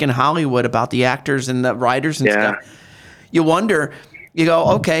strike in Hollywood about the actors and the writers and stuff. You wonder. You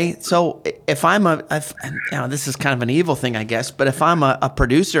go, okay, so if I'm this is kind of an evil thing, I guess, but if I'm a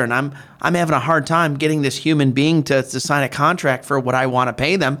producer and I'm having a hard time getting this human being to sign a contract for what I want to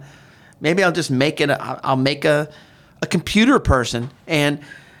pay them, maybe I'll just make it. I'll make a computer person, and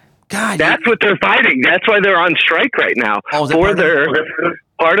God, that's what they're fighting. That's why they're on strike right now. Oh, for their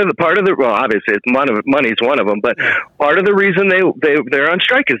part of the well, obviously it's money's one of them, but part of the reason they're on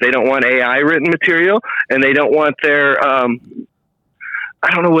strike is they don't want AI written material, and they don't want their I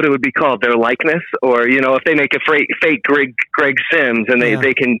don't know what it would be called, their likeness, or, if they make a fake Greg Sims and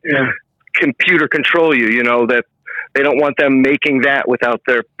they can computer control you, that they don't want them making that without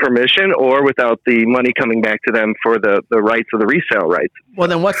their permission or without the money coming back to them for the rights of the resale rights. Well,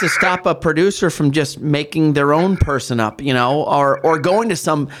 then what's to stop a producer from just making their own person up, or going to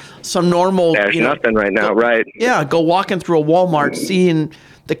some normal... There's nothing right now, right? Yeah, go walking through a Walmart, seeing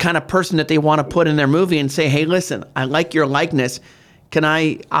the kind of person that they want to put in their movie and say, hey, listen, I like your likeness.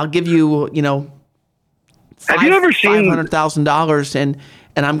 I'll give you, have you ever seen $500,000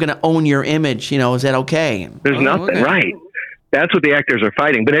 and I'm going to own your image, is that okay? There's nothing, okay. Right. That's what the actors are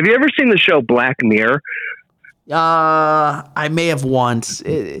fighting. But have you ever seen the show Black Mirror? I may have once.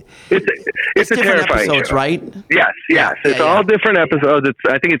 It's a terrifying episodes, show. Right? Yes. It's all different episodes.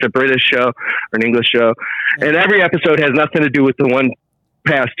 I think it's a British show or an English show. And every episode has nothing to do with the one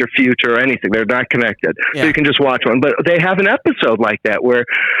past or future or anything. They're not connected. So you can just watch one. But they have an episode like that where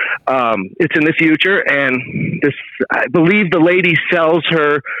it's in the future, and I believe the lady sells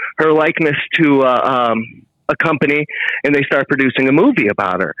her likeness to a company, and they start producing a movie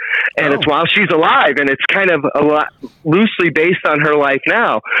about her. And it's while she's alive, and it's kind of a lot loosely based on her life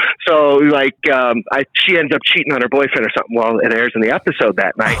now. So she ends up cheating on her boyfriend or something. Well, it airs in the episode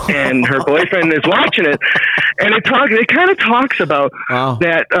that night, and her boyfriend is watching it, and it kind of talks about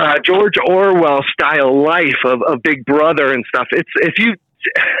that George Orwell style life of Big Brother and stuff. If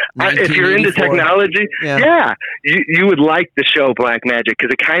you're into technology, you would like the show Black Magic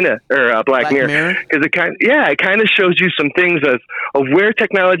because it kind of, or Black Mirror, because it kind of shows you some things of where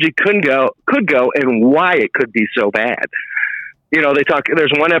technology could go, and why it could be so bad. They talk.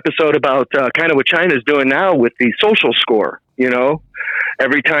 There's one episode about kind of what China's doing now with the social score.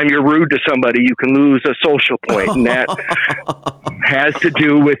 Every time you're rude to somebody, you can lose a social point, and that has to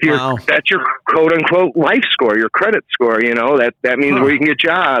do with that's your quote unquote life score, your credit score. That means where you can get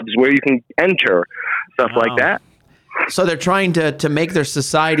jobs, where you can enter, stuff like that. So they're trying to make their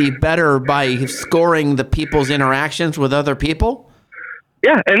society better by scoring the people's interactions with other people?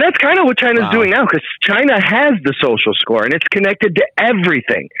 Yeah, and that's kind of what China's doing now, because China has the social score, and it's connected to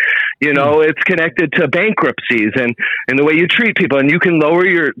everything. It's connected to bankruptcies and the way you treat people, and you can lower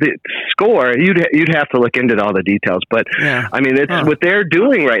the score. You'd have to look into all the details, but I mean, what they're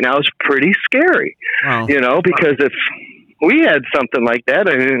doing right now is pretty scary. Because if we had something like that,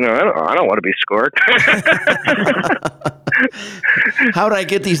 I don't want to be scored. How did I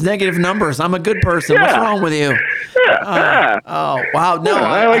get these negative numbers? I'm a good person. What's wrong with you? Oh, wow. No,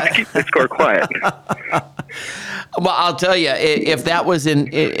 I like to keep the score quiet. Well, I'll tell you, if that was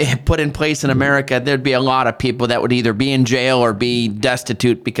put in place in America, there'd be a lot of people that would either be in jail or be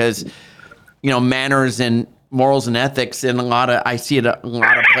destitute because, manners and morals and ethics in I see it a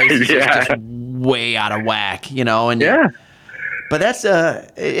lot of places is just way out of whack, But that's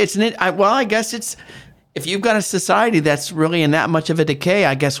I guess it's, if you've got a society that's really in that much of a decay,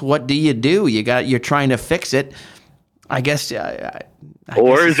 I guess what do? You're trying to fix it. I guess.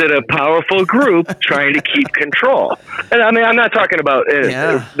 Or is it a powerful group trying to keep control? And I mean, I'm not talking about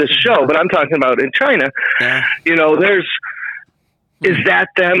this show, but I'm talking about in China. Yeah. is that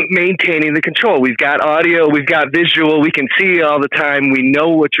them maintaining the control? We've got audio, we've got visual, we can see you all the time. We know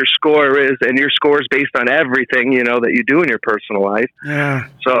what your score is, and your score is based on everything, that you do in your personal life. Yeah.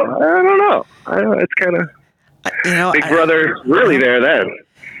 So I don't know. It's kind of Big Brother really there then.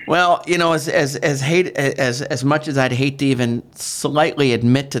 Well, as much as I'd hate to even slightly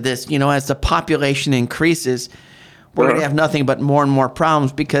admit to this, as the population increases, we're going to have nothing but more and more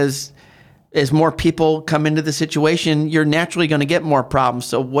problems, because as more people come into the situation, you're naturally going to get more problems.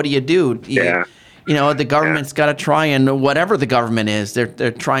 So what do? The government's got to try, and whatever the government is,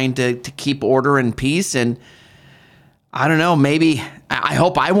 they're trying to keep order and peace. And I don't know, maybe I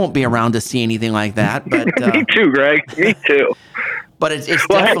hope I won't be around to see anything like that. But me too, Greg. Me too. But it's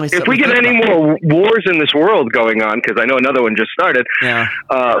definitely. If we get any more wars in this world going on, because I know another one just started,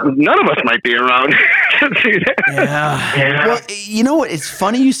 none of us might be around to see that. Yeah. Well, you know what? It's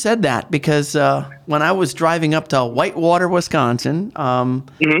funny you said that, because when I was driving up to Whitewater, Wisconsin,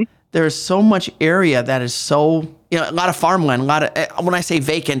 there's so much area that is so, a lot of farmland, when I say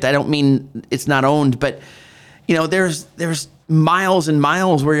vacant, I don't mean it's not owned, but, there's miles and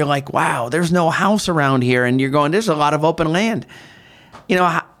miles where you're like, wow, there's no house around here. And you're going, there's a lot of open land.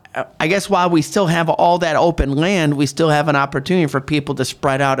 I guess while we still have all that open land, we still have an opportunity for people to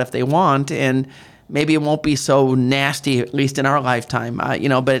spread out if they want, and maybe it won't be so nasty, at least in our lifetime.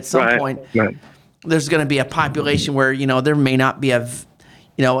 But at some point, there's going to be a population where there may not be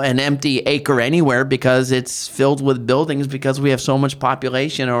an empty acre anywhere because it's filled with buildings because we have so much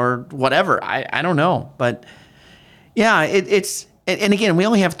population or whatever. I don't know, but yeah, it's and again, we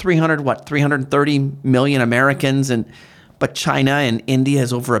only have 330 million Americans, but China and India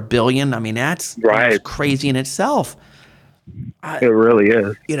has over 1 billion. I mean, that's crazy in itself. It really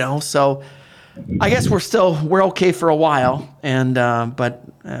is. So I guess we're okay for a while, and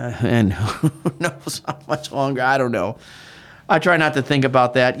who knows how much longer? I don't know. I try not to think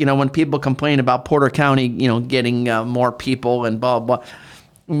about that. When people complain about Porter County, getting more people and blah blah,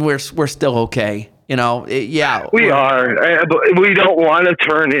 we're still okay. We are. But we don't want to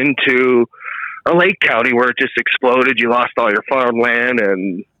turn into a Lake County where it just exploded. You lost all your farmland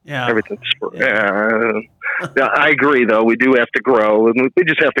and everything. I agree, though. We do have to grow, and we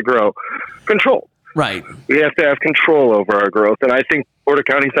just have to grow control. Right. We have to have control over our growth, and I think Porter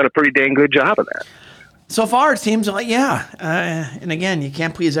County's done a pretty dang good job of that. So far, it seems like, and again, you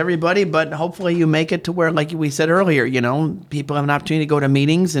can't please everybody, but hopefully you make it to where, like we said earlier, people have an opportunity to go to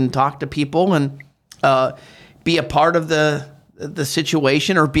meetings and talk to people and be a part of the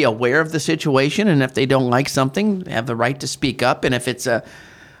situation, or be aware of the situation. And if they don't like something, they have the right to speak up. And if it's an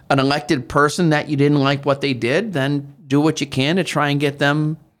elected person that you didn't like what they did, then do what you can to try and get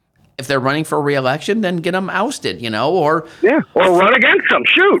them, if they're running for re-election, then get them ousted, or run against them.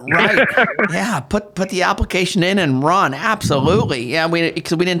 Shoot. Right. Yeah. Put the application in and run. Absolutely. Yeah.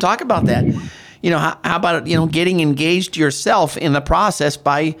 Because we didn't talk about that. How about, getting engaged yourself in the process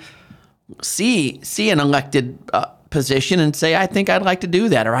by see an elected position and say, I think I'd like to do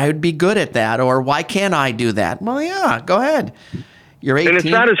that, or I would be good at that, or why can't I do that? Well, yeah, go ahead. You're 18. And it's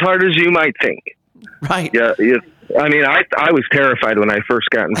not as hard as you might think. Right. Yeah. I mean, I was terrified when I first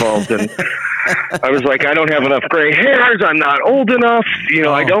got involved, and I was like, I don't have enough gray hairs. I'm not old enough.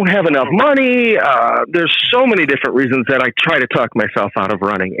 I don't have enough money. There's so many different reasons that I try to talk myself out of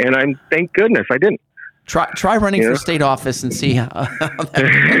running, and thank goodness I didn't. Try running for state office and see how I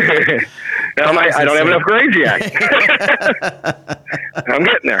don't have enough grays yet. I'm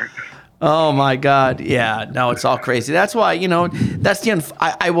getting there. Oh my God. Yeah. No, it's all crazy. That's why, that's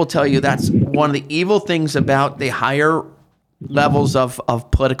I will tell you, that's one of the evil things about the higher levels of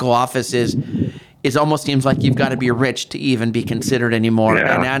political office is almost seems like you've got to be rich to even be considered anymore.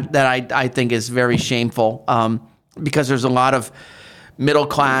 Yeah. And that I think is very shameful, because there's a lot of middle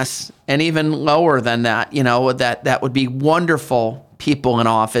class and even lower than that, that would be wonderful people in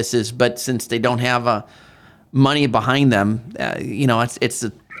offices, but since they don't have money behind them, it's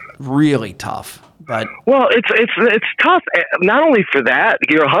really tough. But it's tough. Not only for that,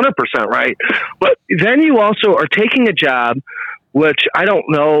 you're 100% right, but then you also are taking a job, which I don't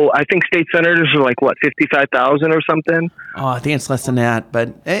know. I think state senators are like what, 55,000 or something. Oh, I think it's less than that,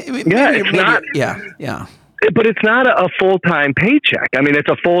 but it's not. Yeah. But it's not a full-time paycheck. I mean, it's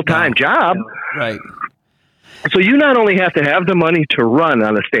a full-time job. Right. So you not only have to have the money to run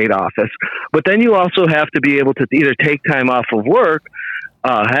on a state office, but then you also have to be able to either take time off of work,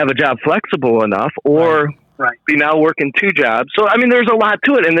 have a job flexible enough, or be now working 2 jobs. So, I mean, there's a lot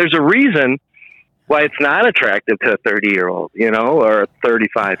to it, and there's a reason why it's not attractive to a 30-year-old, or a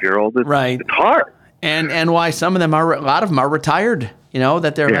 35-year-old. It's hard. And why a lot of them are retired.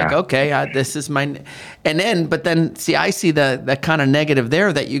 that they're like, okay, this is my, but then see, I see the kind of negative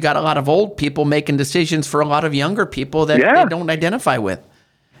there, that you got a lot of old people making decisions for a lot of younger people that they don't identify with.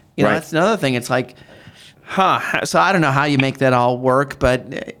 That's another thing. It's like, so I don't know how you make that all work, but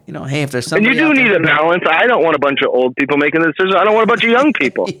hey, if there's somebody, and you do need a balance. I don't want a bunch of old people making decisions. I don't want a bunch of young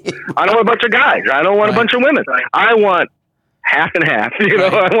people. I don't want a bunch of guys. I don't want a bunch of women. I want half and half.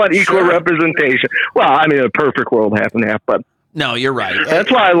 I want equal representation. Well, I mean, a perfect world, half and half, but. No, you're right.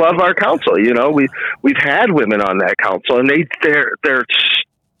 That's why I love our council. We've had women on that council, and they've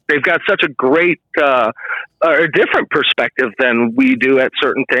got such a great or different perspective than we do at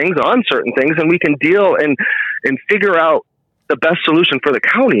certain things, on certain things, and we can deal and figure out the best solution for the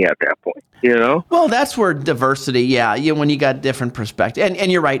county at that point. Well, that's where diversity, when you got different perspective,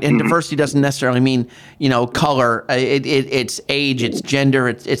 and you're right, and diversity doesn't necessarily mean color. It's age, it's gender,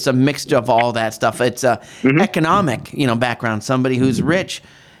 it's a mixture of all that stuff. It's economic background. Somebody who's rich,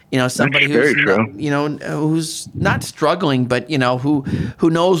 somebody who's who's not struggling, but who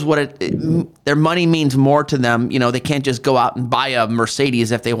knows what their money means more to them. They can't just go out and buy a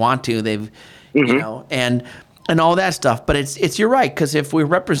Mercedes if they want to. They've and all that stuff. But it's you're right, because if we're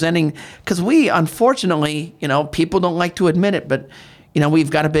representing, because we, unfortunately, people don't like to admit it, but we've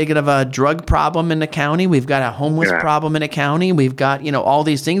got a big of a drug problem in the county. We've got a homeless problem in the county. We've got all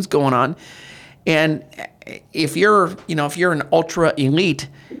these things going on. And if you're an ultra elite,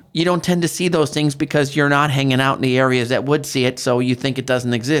 you don't tend to see those things because you're not hanging out in the areas that would see it. So you think it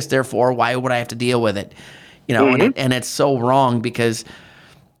doesn't exist. Therefore, why would I have to deal with it? And it's so wrong, because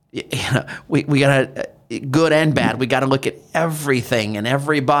we got to, good and bad, we got to look at everything and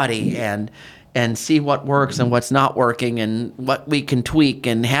everybody and see what works and what's not working and what we can tweak,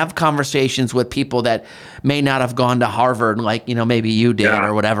 and have conversations with people that may not have gone to Harvard, like, maybe you did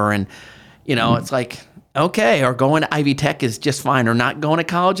or whatever. And, it's like, okay, or going to Ivy Tech is just fine, or not going to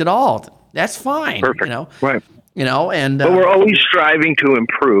college at all. That's fine. Perfect. Right. And but we're always striving to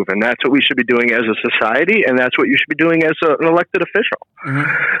improve, and that's what we should be doing as a society, and that's what you should be doing as an elected official.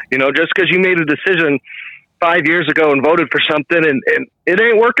 Just because you made a decision 5 years ago and voted for something and it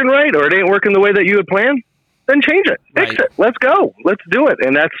ain't working right, or it ain't working the way that you had planned, then change it, fix it. Let's go, let's do it.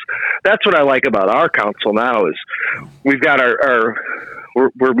 And that's what I like about our council now, is we've got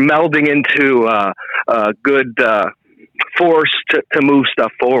we're melding into a good force to move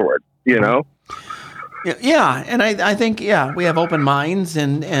stuff forward. Yeah, and I think we have open minds,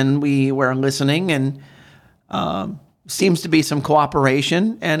 and we're listening, and seems to be some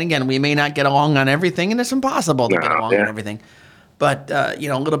cooperation. And again, we may not get along on everything, and it's impossible to get along on everything. But a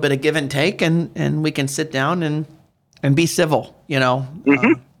little bit of give and take, and we can sit down and be civil.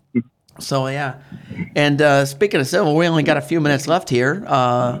 So and speaking of civil, we only got a few minutes left here.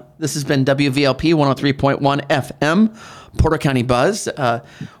 This has been WVLP 103.1 FM. Porter County Buzz.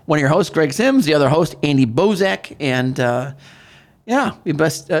 One of your hosts, Greg Sims, the other host, Andy Bozak, and we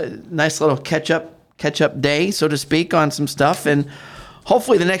best nice little catch up day, so to speak, on some stuff, and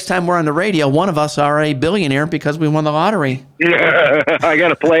hopefully the next time we're on the radio, one of us are a billionaire because we won the lottery. Yeah, I got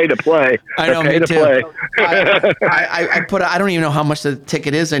to play. I know, me too. I put. I don't even know how much the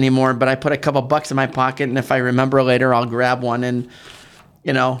ticket is anymore, but I put a couple bucks in my pocket, and if I remember later, I'll grab one, and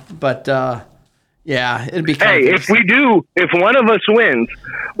but. Yeah, it'd be. Hey, if one of us wins,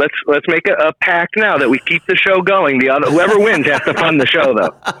 let's make a pact now that we keep the show going. Whoever wins has to fund the show,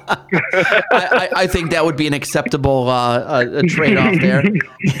 though. I think that would be an acceptable trade-off there.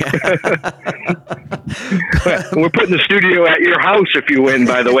 We're putting the studio at your house if you win,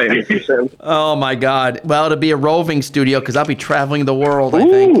 by the way. Oh my God! Well, it'll be a roving studio because I'll be traveling the world. I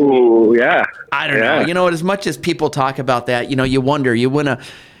think. Ooh, yeah. I don't know. As much as people talk about that, you wonder. You win a.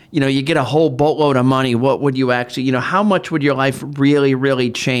 You get a whole boatload of money. What would you actually, how much would your life really, really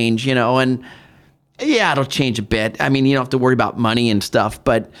change, and it'll change a bit. I mean, you don't have to worry about money and stuff,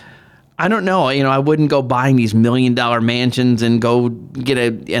 but I don't know. I wouldn't go buying these $1 million mansions and go get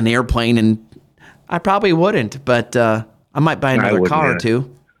an airplane, and I probably wouldn't, but I might buy another car or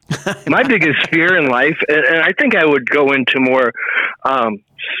two. My biggest fear in life, and I think I would go into more,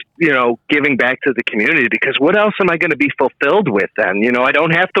 giving back to the community, because what else am I going to be fulfilled with then? I don't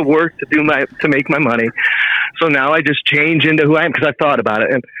have to work to make my money. So now I just change into who I am, because I thought about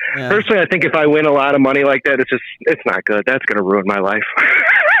it. And personally, I think if I win a lot of money like that, it's not good. That's going to ruin my life.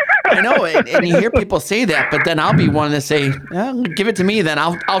 I know, and you hear people say that, but then I'll be one to say, give it to me, then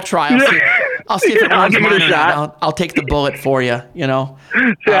I'll try. I'll see if it runs mine or not. I'll take the bullet for you, See,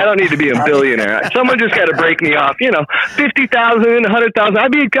 I don't need to be a billionaire. Someone just got to break me off, 50,000, 100,000.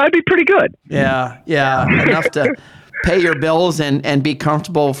 I'd be pretty good. Yeah, enough to pay your bills and be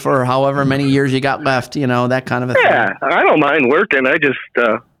comfortable for however many years you got left, that kind of a thing. Yeah, I don't mind working. I just,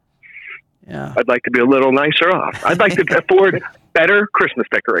 yeah. I'd like to be a little nicer off. I'd like to afford better Christmas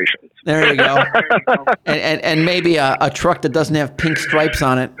decorations. There you go. and maybe a truck that doesn't have pink stripes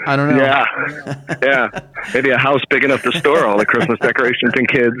on it. I don't know. Yeah. Maybe a house big enough to store all the Christmas decorations and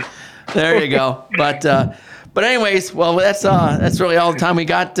kids. There you go. But anyways, well, that's really all the time we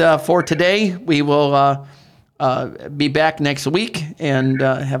got for today. We will be back next week and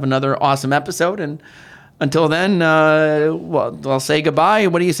have another awesome episode. And until then, I'll say goodbye.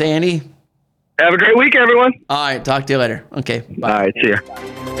 What do you say, Andy? Have a great week, everyone. All right. Talk to you later. Okay. Bye. All right. See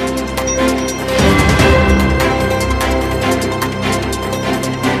ya.